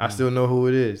reader. I still know who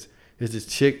it is. It's this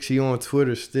chick. She on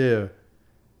Twitter still.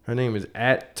 Her name is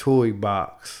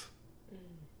 @Toybox.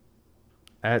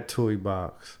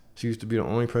 @Toybox. She used to be the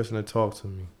only person that talked to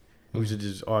me. We used to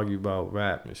just argue about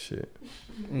rap and shit.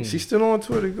 She's still on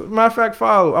Twitter. Matter of fact,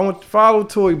 I want to follow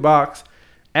Toybox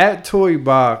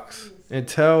 @Toybox and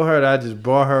tell her that I just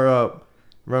brought her up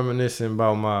reminiscing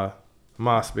about my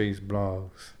MySpace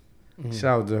blogs.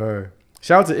 Shout out to her.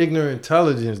 Shout out to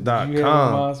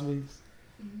ignorantintelligence.com.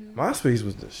 MySpace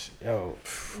was the shit. Yo,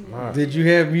 did you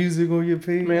have music on your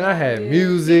page? Man, I had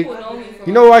music.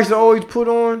 You know what I used to always put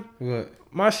on? What?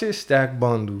 My shit Stack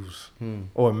Bundles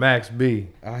or Max B.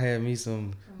 I had me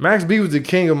some. Max B was the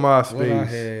king of MySpace. What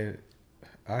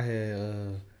I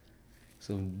had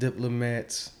some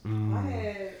Diplomats. I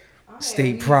had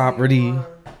State Property.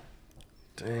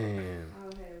 Damn.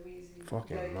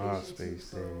 Fucking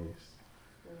MySpace days.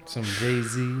 Some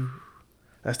Jay-Z.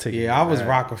 That's taking I was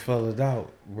Rockefellered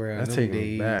out. That's taking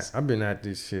me back. I've been at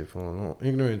this shit for a long.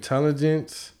 Ignorant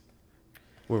Intelligence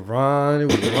with Ron. It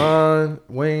was Ron.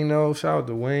 Wayno. Shout out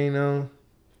to Wayno.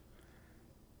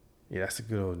 Yeah, that's the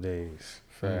good old days.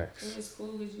 Facts. It was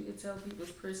cool because you could tell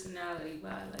people's personality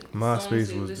by like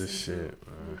MySpace was the shit,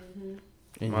 man.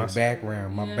 In your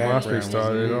background. My background. MySpace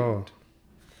started it all.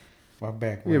 My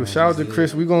background. Yeah, but shout out to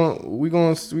Chris. We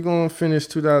gonna finish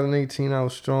 2018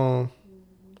 out strong.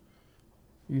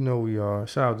 You know we are.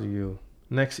 Shout out to you.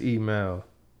 Next email.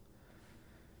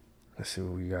 Let's see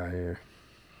what we got here.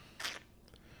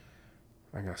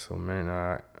 I got so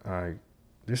many.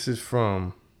 This is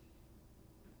from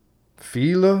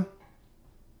Fila.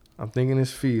 I'm thinking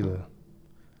it's Fila.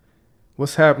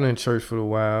 What's happening, Church for the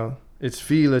Wild? It's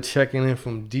Fila checking in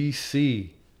from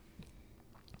DC.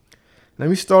 Let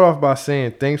me start off by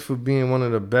saying thanks for being one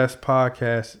of the best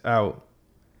podcasts out.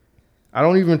 I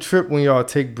don't even trip when y'all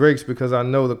take breaks because I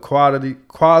know the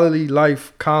quality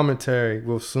life commentary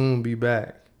will soon be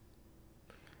back.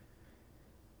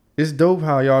 It's dope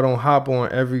how y'all don't hop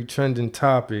on every trending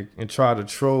topic and try to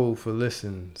troll for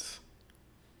listens.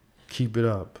 Keep it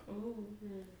up.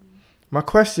 My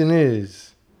question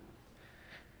is,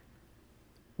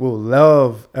 will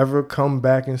love ever come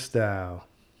back in style?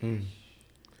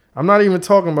 I'm not even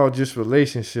talking about just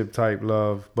relationship type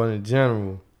love, but in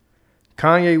general.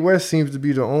 Kanye West seems to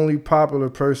be the only popular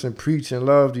person preaching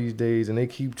love these days, and they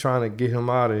keep trying to get him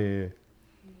out of here.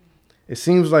 It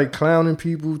seems like clowning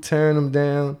people, tearing them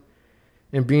down,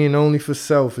 and being only for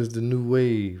self is the new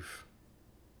wave.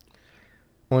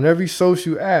 On every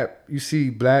social app, you see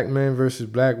black men versus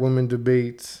black women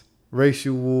debates,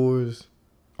 racial wars,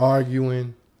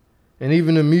 arguing, and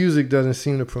even the music doesn't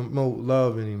seem to promote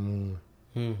love anymore.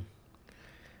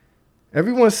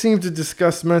 Everyone seems to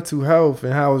discuss mental health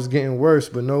and how it's getting worse,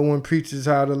 but no one preaches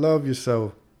how to love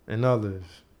yourself and others.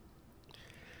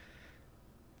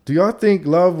 Do y'all think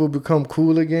love will become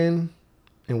cool again?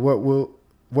 And what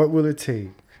will it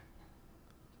take?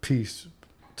 Peace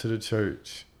to the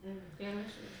church.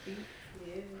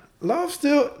 Love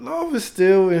is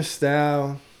still in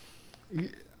style.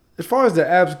 As far as the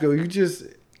apps go,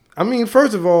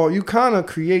 first of all, you kind of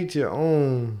create your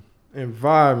own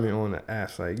environment on the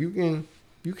apps. Like you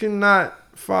cannot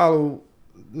follow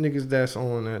niggas that's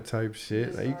on that type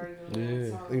shit. Like,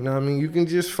 you know what I mean? You can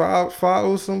just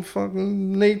follow some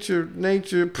fucking nature.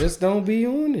 Just don't be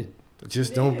on it.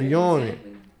 Just don't be on it.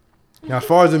 Now, as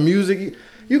far as the music,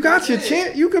 you got your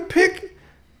chance. You could pick.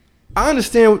 I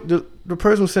understand the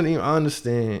person who sent it. I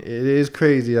understand it is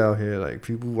crazy out here, like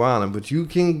people wilding, but you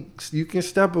can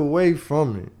step away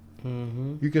from it.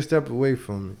 You can step away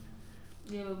from it.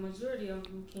 Yeah, but majority of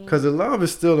them can't. Because the love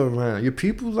is still around. Your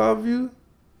people love you.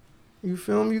 You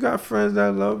feel me? You got friends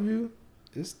that love you.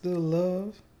 It's still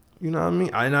love. You know what I mean?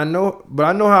 I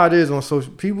know how it is on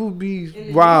social. People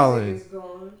be wilding.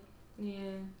 Yeah.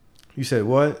 You said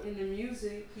what? In the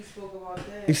music, he spoke about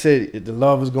that. He said the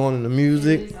love is going in the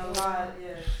music. A lot,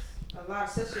 yes. A lot,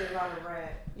 especially a lot of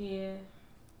rap. Yeah.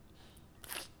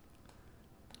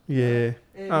 Yeah.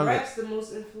 And rap's the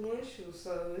most influential,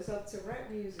 so it's up to rap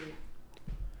music.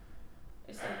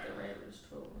 It's like the rappers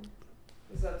trolling.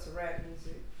 It's up to rap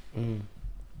music.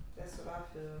 That's what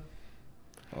I feel.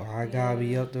 Oh, I gotta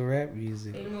be up to rap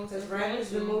music. Because rap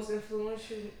is the most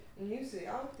influential music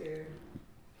out there.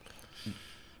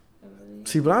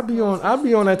 See, but I be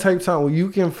on that type of time where you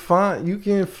can find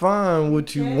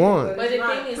what you want. But the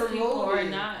thing is, people are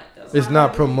not. It's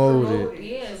not promoted.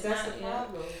 Yeah, it's that's not. the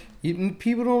problem.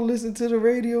 People don't listen to the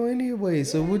radio anyway,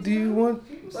 so what do you want?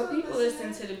 But people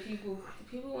listen to the people.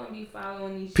 People want to be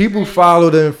following these. People trends. follow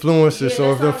the influencers, Yeah,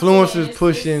 so if the that's what I'm saying. influencers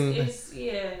pushing, it's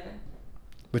yeah.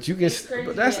 but you can. It's crazy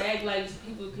But that's to act like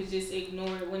people could just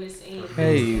ignore it when it's in.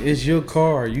 Hey, it's your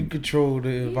car. You control the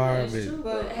Yeah, it's environment. true,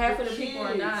 but half of the people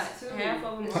are not. Too. Half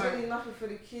of them It's are. really nothing for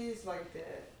the kids like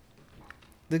that.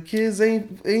 The kids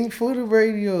ain't for the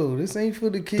radio. This ain't for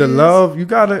the kids. the love you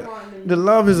gotta. The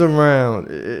love is around.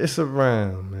 It's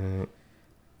around, man.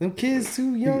 Them kids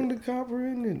too young to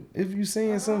comprehend it. If you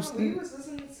saying We something, was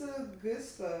listening to good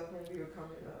stuff when we were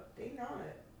coming up. They not.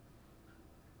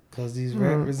 cause these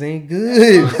rappers ain't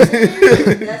good.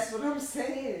 That's what I'm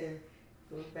saying.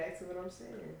 Goes back to what I'm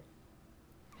saying.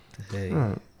 Hey,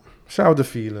 Right. Shout out to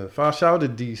Fila. Shout out to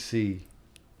DC.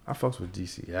 I fucks with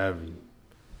DC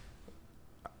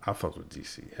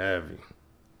heavy.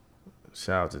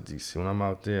 Shout out to DC. When I'm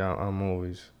out there, I'm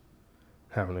always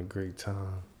having a great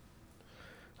time.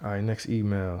 All right, next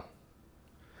email.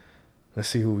 Let's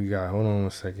see who we got. Hold on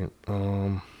a second.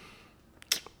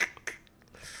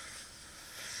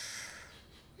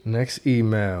 Next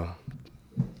email.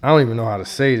 I don't even know how to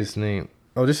say this name.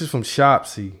 Oh, this is from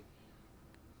Shopsy.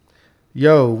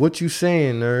 Yo, what you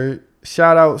saying, nerd?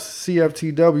 Shout out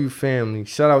CFTW family.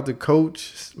 Shout out to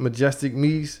Coach, Majestic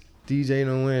Meese, DJ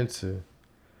No Answer.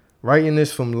 Writing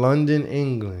this from London,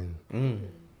 England.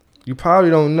 You probably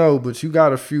don't know, but you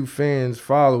got a few fans,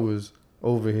 followers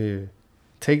over here.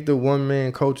 Take the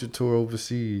one-man culture tour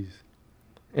overseas.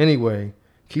 Anyway,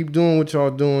 keep doing what y'all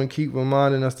doing. Keep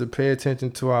reminding us to pay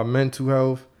attention to our mental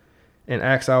health and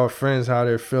ask our friends how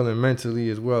they're feeling mentally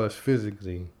as well as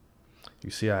physically. You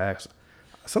see, I ask.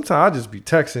 Sometimes I just be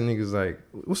texting niggas like,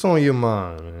 what's on your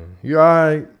mind, man? You all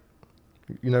right?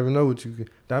 You never know what you get.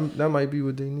 That might be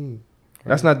what they need. Right.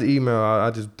 That's not the email. I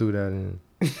just threw that in.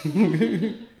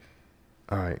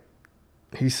 All right.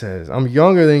 He says, I'm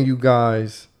younger than you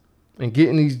guys, and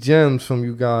getting these gems from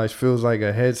you guys feels like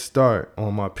a head start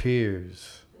on my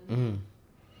peers.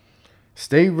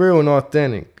 Stay real and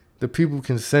authentic. The people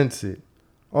can sense it.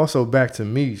 Also, back to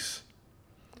Meese.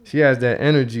 She has that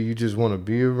energy you just want to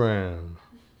be around.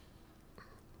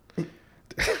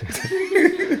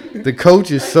 The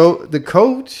coach is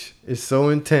so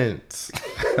intense.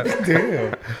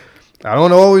 damn. I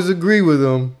don't always agree with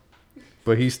him,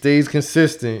 but he stays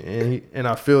consistent and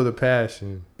I feel the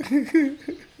passion.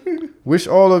 Wish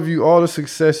all of you all the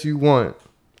success you want,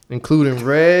 including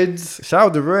Reds. Shout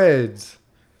out to Reds.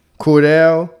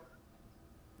 Cordell,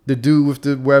 the dude with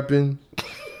the weapon,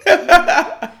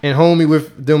 and homie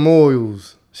with them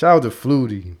oils. Shout out to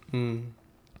Flutie.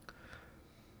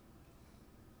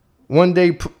 One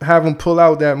day, have him pull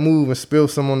out that move and spill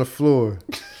some on the floor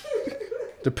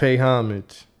to pay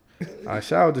homage. All right,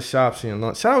 shout out to Shopsy and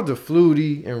Lunch. Shout out to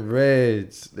Flutie and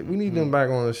Reds. We need them back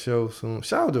on the show soon.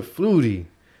 Shout out to Flutie.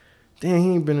 Damn,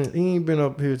 he ain't been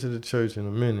up here to the church in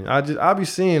a minute. I be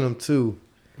seeing him too.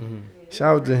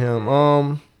 Shout out to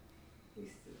him.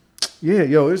 Yeah,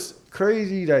 yo, it's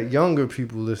crazy that younger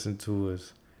people listen to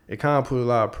us. It kind of put a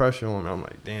lot of pressure on me. I'm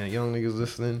like, damn, young niggas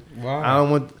listening. Wow. I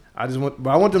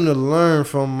want them to learn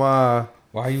from my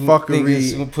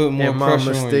fuckery put more and my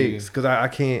pressure mistakes, because I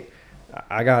can't.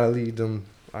 I gotta lead them.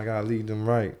 I gotta lead them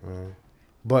right, man.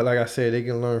 But like I said, they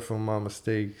can learn from my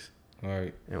mistakes,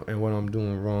 right, and what I'm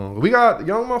doing wrong. We got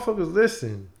young motherfuckers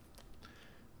listen.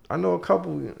 I know a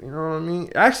couple. You know what I mean?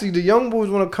 Actually, the young boys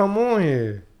want to come on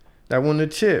here. That won the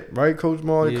chip, right, Coach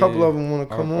Marley? Yeah. A couple of them want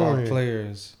to come on here.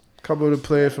 Players. A couple of the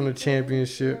players from the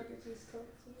championship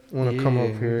want to come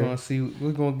up here.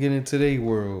 We're gonna get into their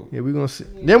world. Yeah, we're gonna see.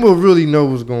 Then we'll really know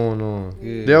what's going on.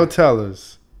 Yeah. They'll tell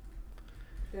us.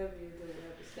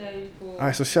 Cool. All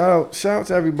right, so shout out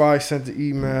to everybody sent the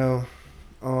email.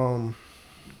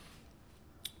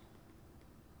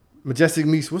 Majestic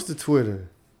Meese, what's the Twitter?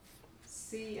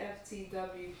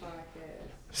 CFTW Podcast.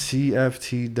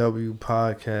 CFTW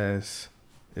Podcast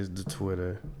is the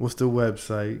Twitter. What's the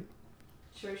website?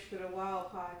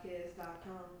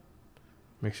 ChurchForTheWildPodcast.com.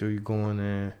 Make sure you go in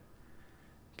there.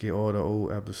 get all the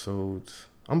old episodes.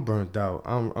 I'm burnt out.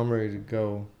 I'm ready to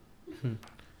go.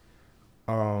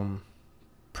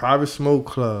 Private Smoke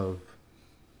Club.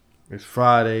 It's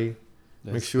Friday.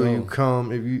 Make sure you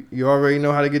come. If you already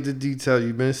know how to get the details,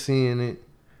 you've been seeing it.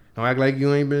 Don't act like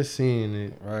you ain't been seeing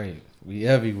it. Right. We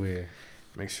everywhere.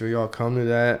 Make sure y'all come to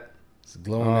that. It's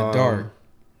glow in the dark.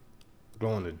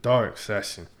 Glow in the dark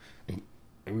session. And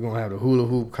we're going to have the hula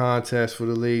hoop contest for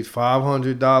the ladies.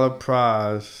 $500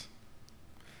 prize.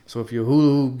 So if your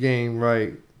hula hoop game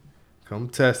right, come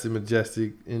test it,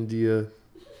 Majestic India.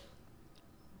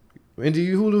 India,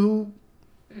 you hula hoop?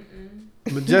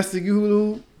 Mm-mm. Majestic, you hula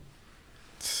hoop?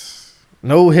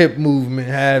 No hip movement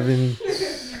having.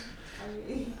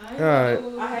 All right.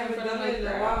 I haven't done it in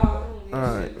a while. All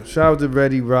right. Shout out to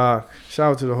Ready Rock.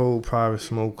 Shout out to the whole Private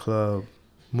Smoke Club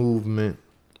movement.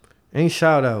 Any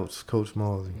shout outs, Coach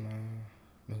Marley?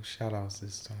 No shout outs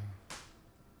this time.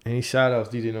 Any shout outs,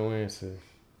 DJ No Answer?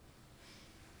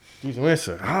 DJ No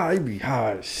Answer. He be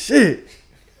high as shit.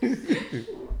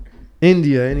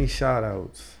 India, any shout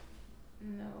outs?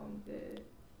 No, I'm good.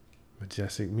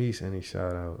 Majestic Meese, any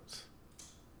shout outs?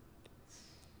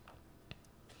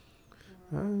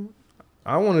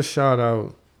 I want to shout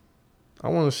out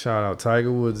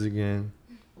Tiger Woods again.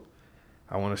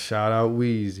 I want to shout out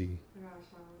Weezy.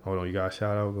 Hold on, you got a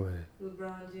shout out? Go ahead.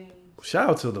 LeBron James. Shout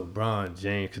out to LeBron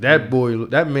James, cause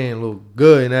that man looked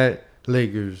good in that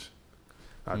Lakers.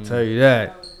 I'll tell you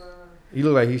that. He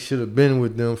looked like he should have been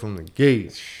with them from the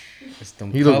gate.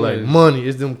 He looked like money.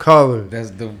 It's them colors.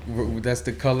 That's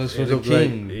the colors for the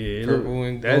king. Purple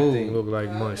and that gold. That thing look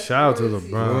like money. Shout out to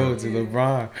LeBron. To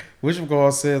LeBron. Which of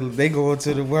course said they go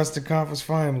into the Western Conference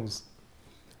Finals.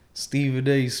 Stephen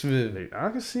A. Smith. I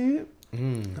can see it.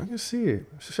 I can see it.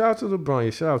 Shout out to LeBron.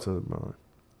 Yeah, shout out to LeBron.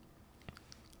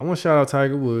 I want to shout out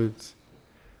Tiger Woods.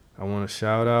 I want to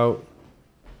shout out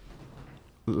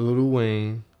Lil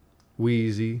Wayne,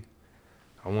 Weezy.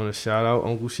 I want to shout out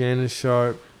Uncle Shannon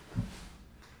Sharp.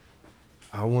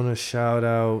 I want to shout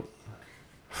out.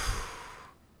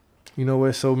 You know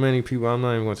what? So many people. I'm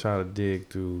not even going to try to dig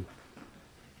through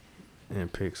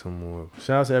and pick some more.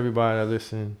 Shout out to everybody that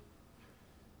listen.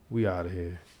 We out of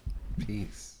here.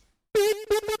 Peace.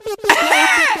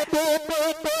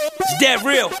 It's that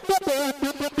real.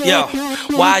 Yo,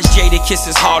 why is Jada Kiss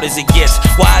as hard as it gets?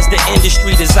 Why is the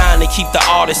industry designed to keep the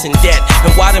artists in debt? And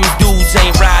why them dudes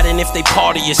ain't riding if they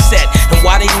party is set? And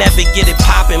why they never get it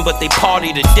poppin' but they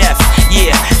party to death?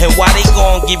 Yeah, and why they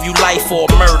gon' give you life for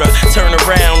a murder? Turn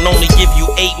around, only give you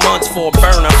 8 months for a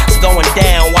burner. It's going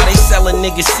down. Why they sellin'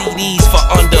 niggas CDs for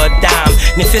under a dime?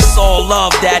 And if it's all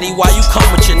love, daddy, why you come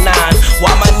with your 9? Why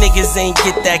my niggas ain't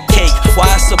get that cake? Why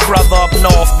it's a brother up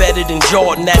north better than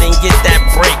Jordan that ain't get that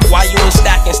break? Why you ain't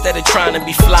stacking instead of trying to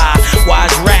be fly? Why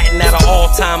is ratting at an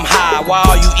all-time high? Why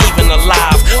are you even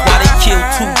alive? Why they kill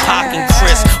Tupac and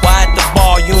Chris? Why at the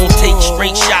bar you don't take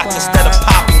straight shots instead of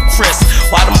popping Chris?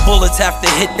 Why them bullets have to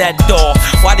hit that door?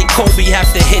 Why did Kobe have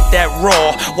to hit that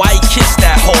raw? Why he kissed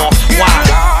that whore? Why?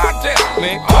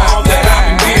 All that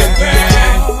I've been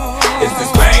giving is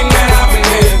this pain that I've been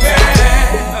living.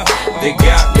 They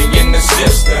got me in the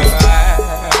system.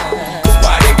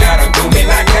 Why they gotta do me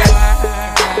like that?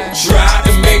 Tried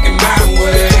to make it my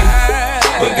way,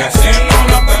 but got sent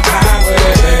on up the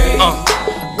highway.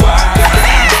 Why?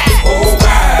 Oh,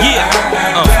 why? Yeah.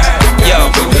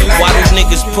 Yo, why do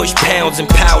niggas push pounds and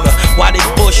powder? Why they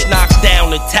Bush knock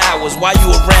down the towers? Why you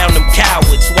around them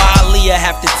cowards? Why Aaliyah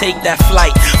have to take that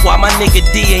flight? Why my nigga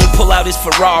D ain't pull out his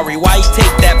Ferrari? Why he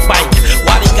take that bike?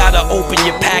 Why they gotta open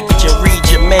your package and read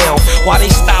your mail? Why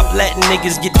they stop letting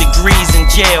niggas get degrees in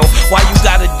jail? Why you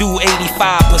gotta do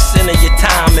 85% of your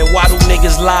time? And why do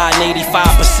niggas lie in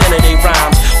 85% of their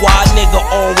rhymes? Why a nigga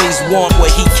always want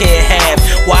what he can't have?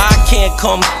 Why I can't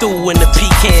come through when the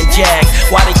pecan jag?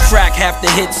 Why they crack have to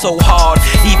hit so hard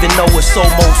even though it's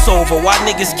almost over? Why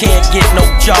niggas can't get no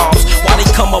jobs? Why they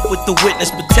come up with the witness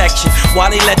protection? Why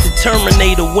they let the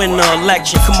Terminator win the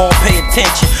election? Come on, pay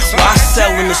attention. Why I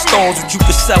sell in the stores what you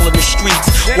could sell in the streets?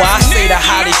 Why I say the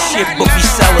hottest shit but be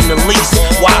selling the least?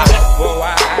 Why?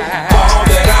 All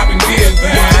that I've been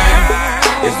giving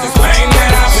is this pain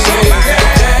that I've been living.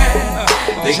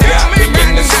 They got me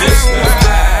in the system.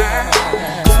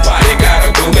 Why they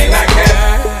gotta do me like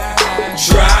that?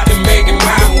 Tried to make it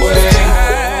my way,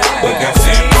 but got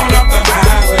sent on up the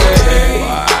highway.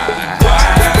 Why?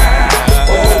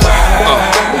 Oh,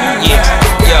 why? Yeah,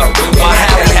 yo, why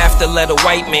Halle have to let a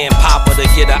white man pop her to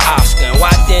get an Oscar? And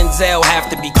why Denzel have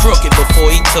to be crooked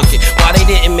before he took it? Why they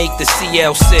didn't make the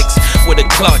CL6 with a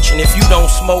clutch? And if you don't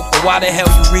smoke, then why the hell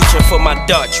you reaching for my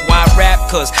Dutch? Why rap?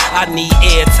 Cause I need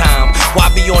airtime. Why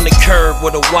be on the curb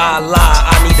with a wild lie?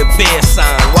 I need a fair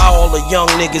sign. Why all the young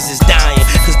niggas is dying?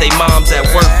 Cause they moms at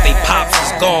work, they pops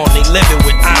is gone, they living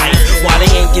with iron. Why they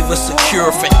ain't give us a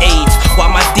cure for AIDS? Why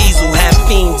my diesel have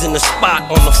fiends in the spot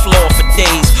on the floor for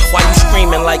days? Why you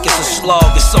screaming like it's a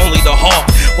slug, it's only the hawk?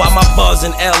 Why my buzz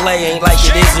in LA ain't like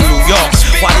it is in New York?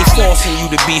 Why they forcing you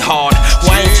to be hard?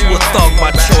 Why ain't you a thug, my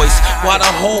choice? Why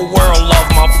the whole world love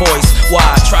my voice? Why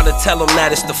I try to tell them that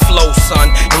it's the flow, son?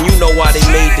 And you know why they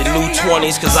made the new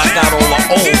 20s, cause I got all the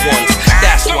old ones.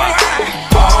 That's why.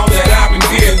 All that I've been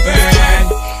given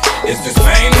is this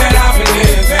pain that I've been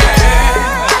living.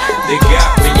 They got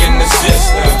me in the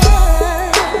system.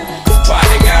 Why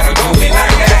they gotta do me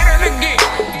like that?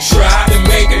 Tried to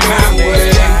make it my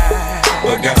way,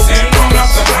 but got sent on up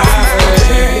the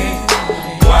highway.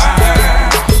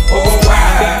 Why? Oh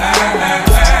why?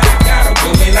 Gotta do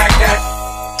me like that?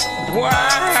 Why?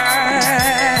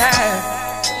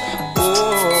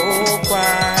 Oh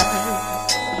why?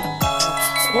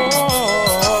 Oh.